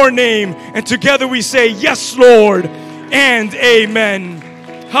in your name, and together we say yes, Lord, and amen.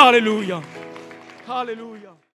 Hallelujah. Hallelujah.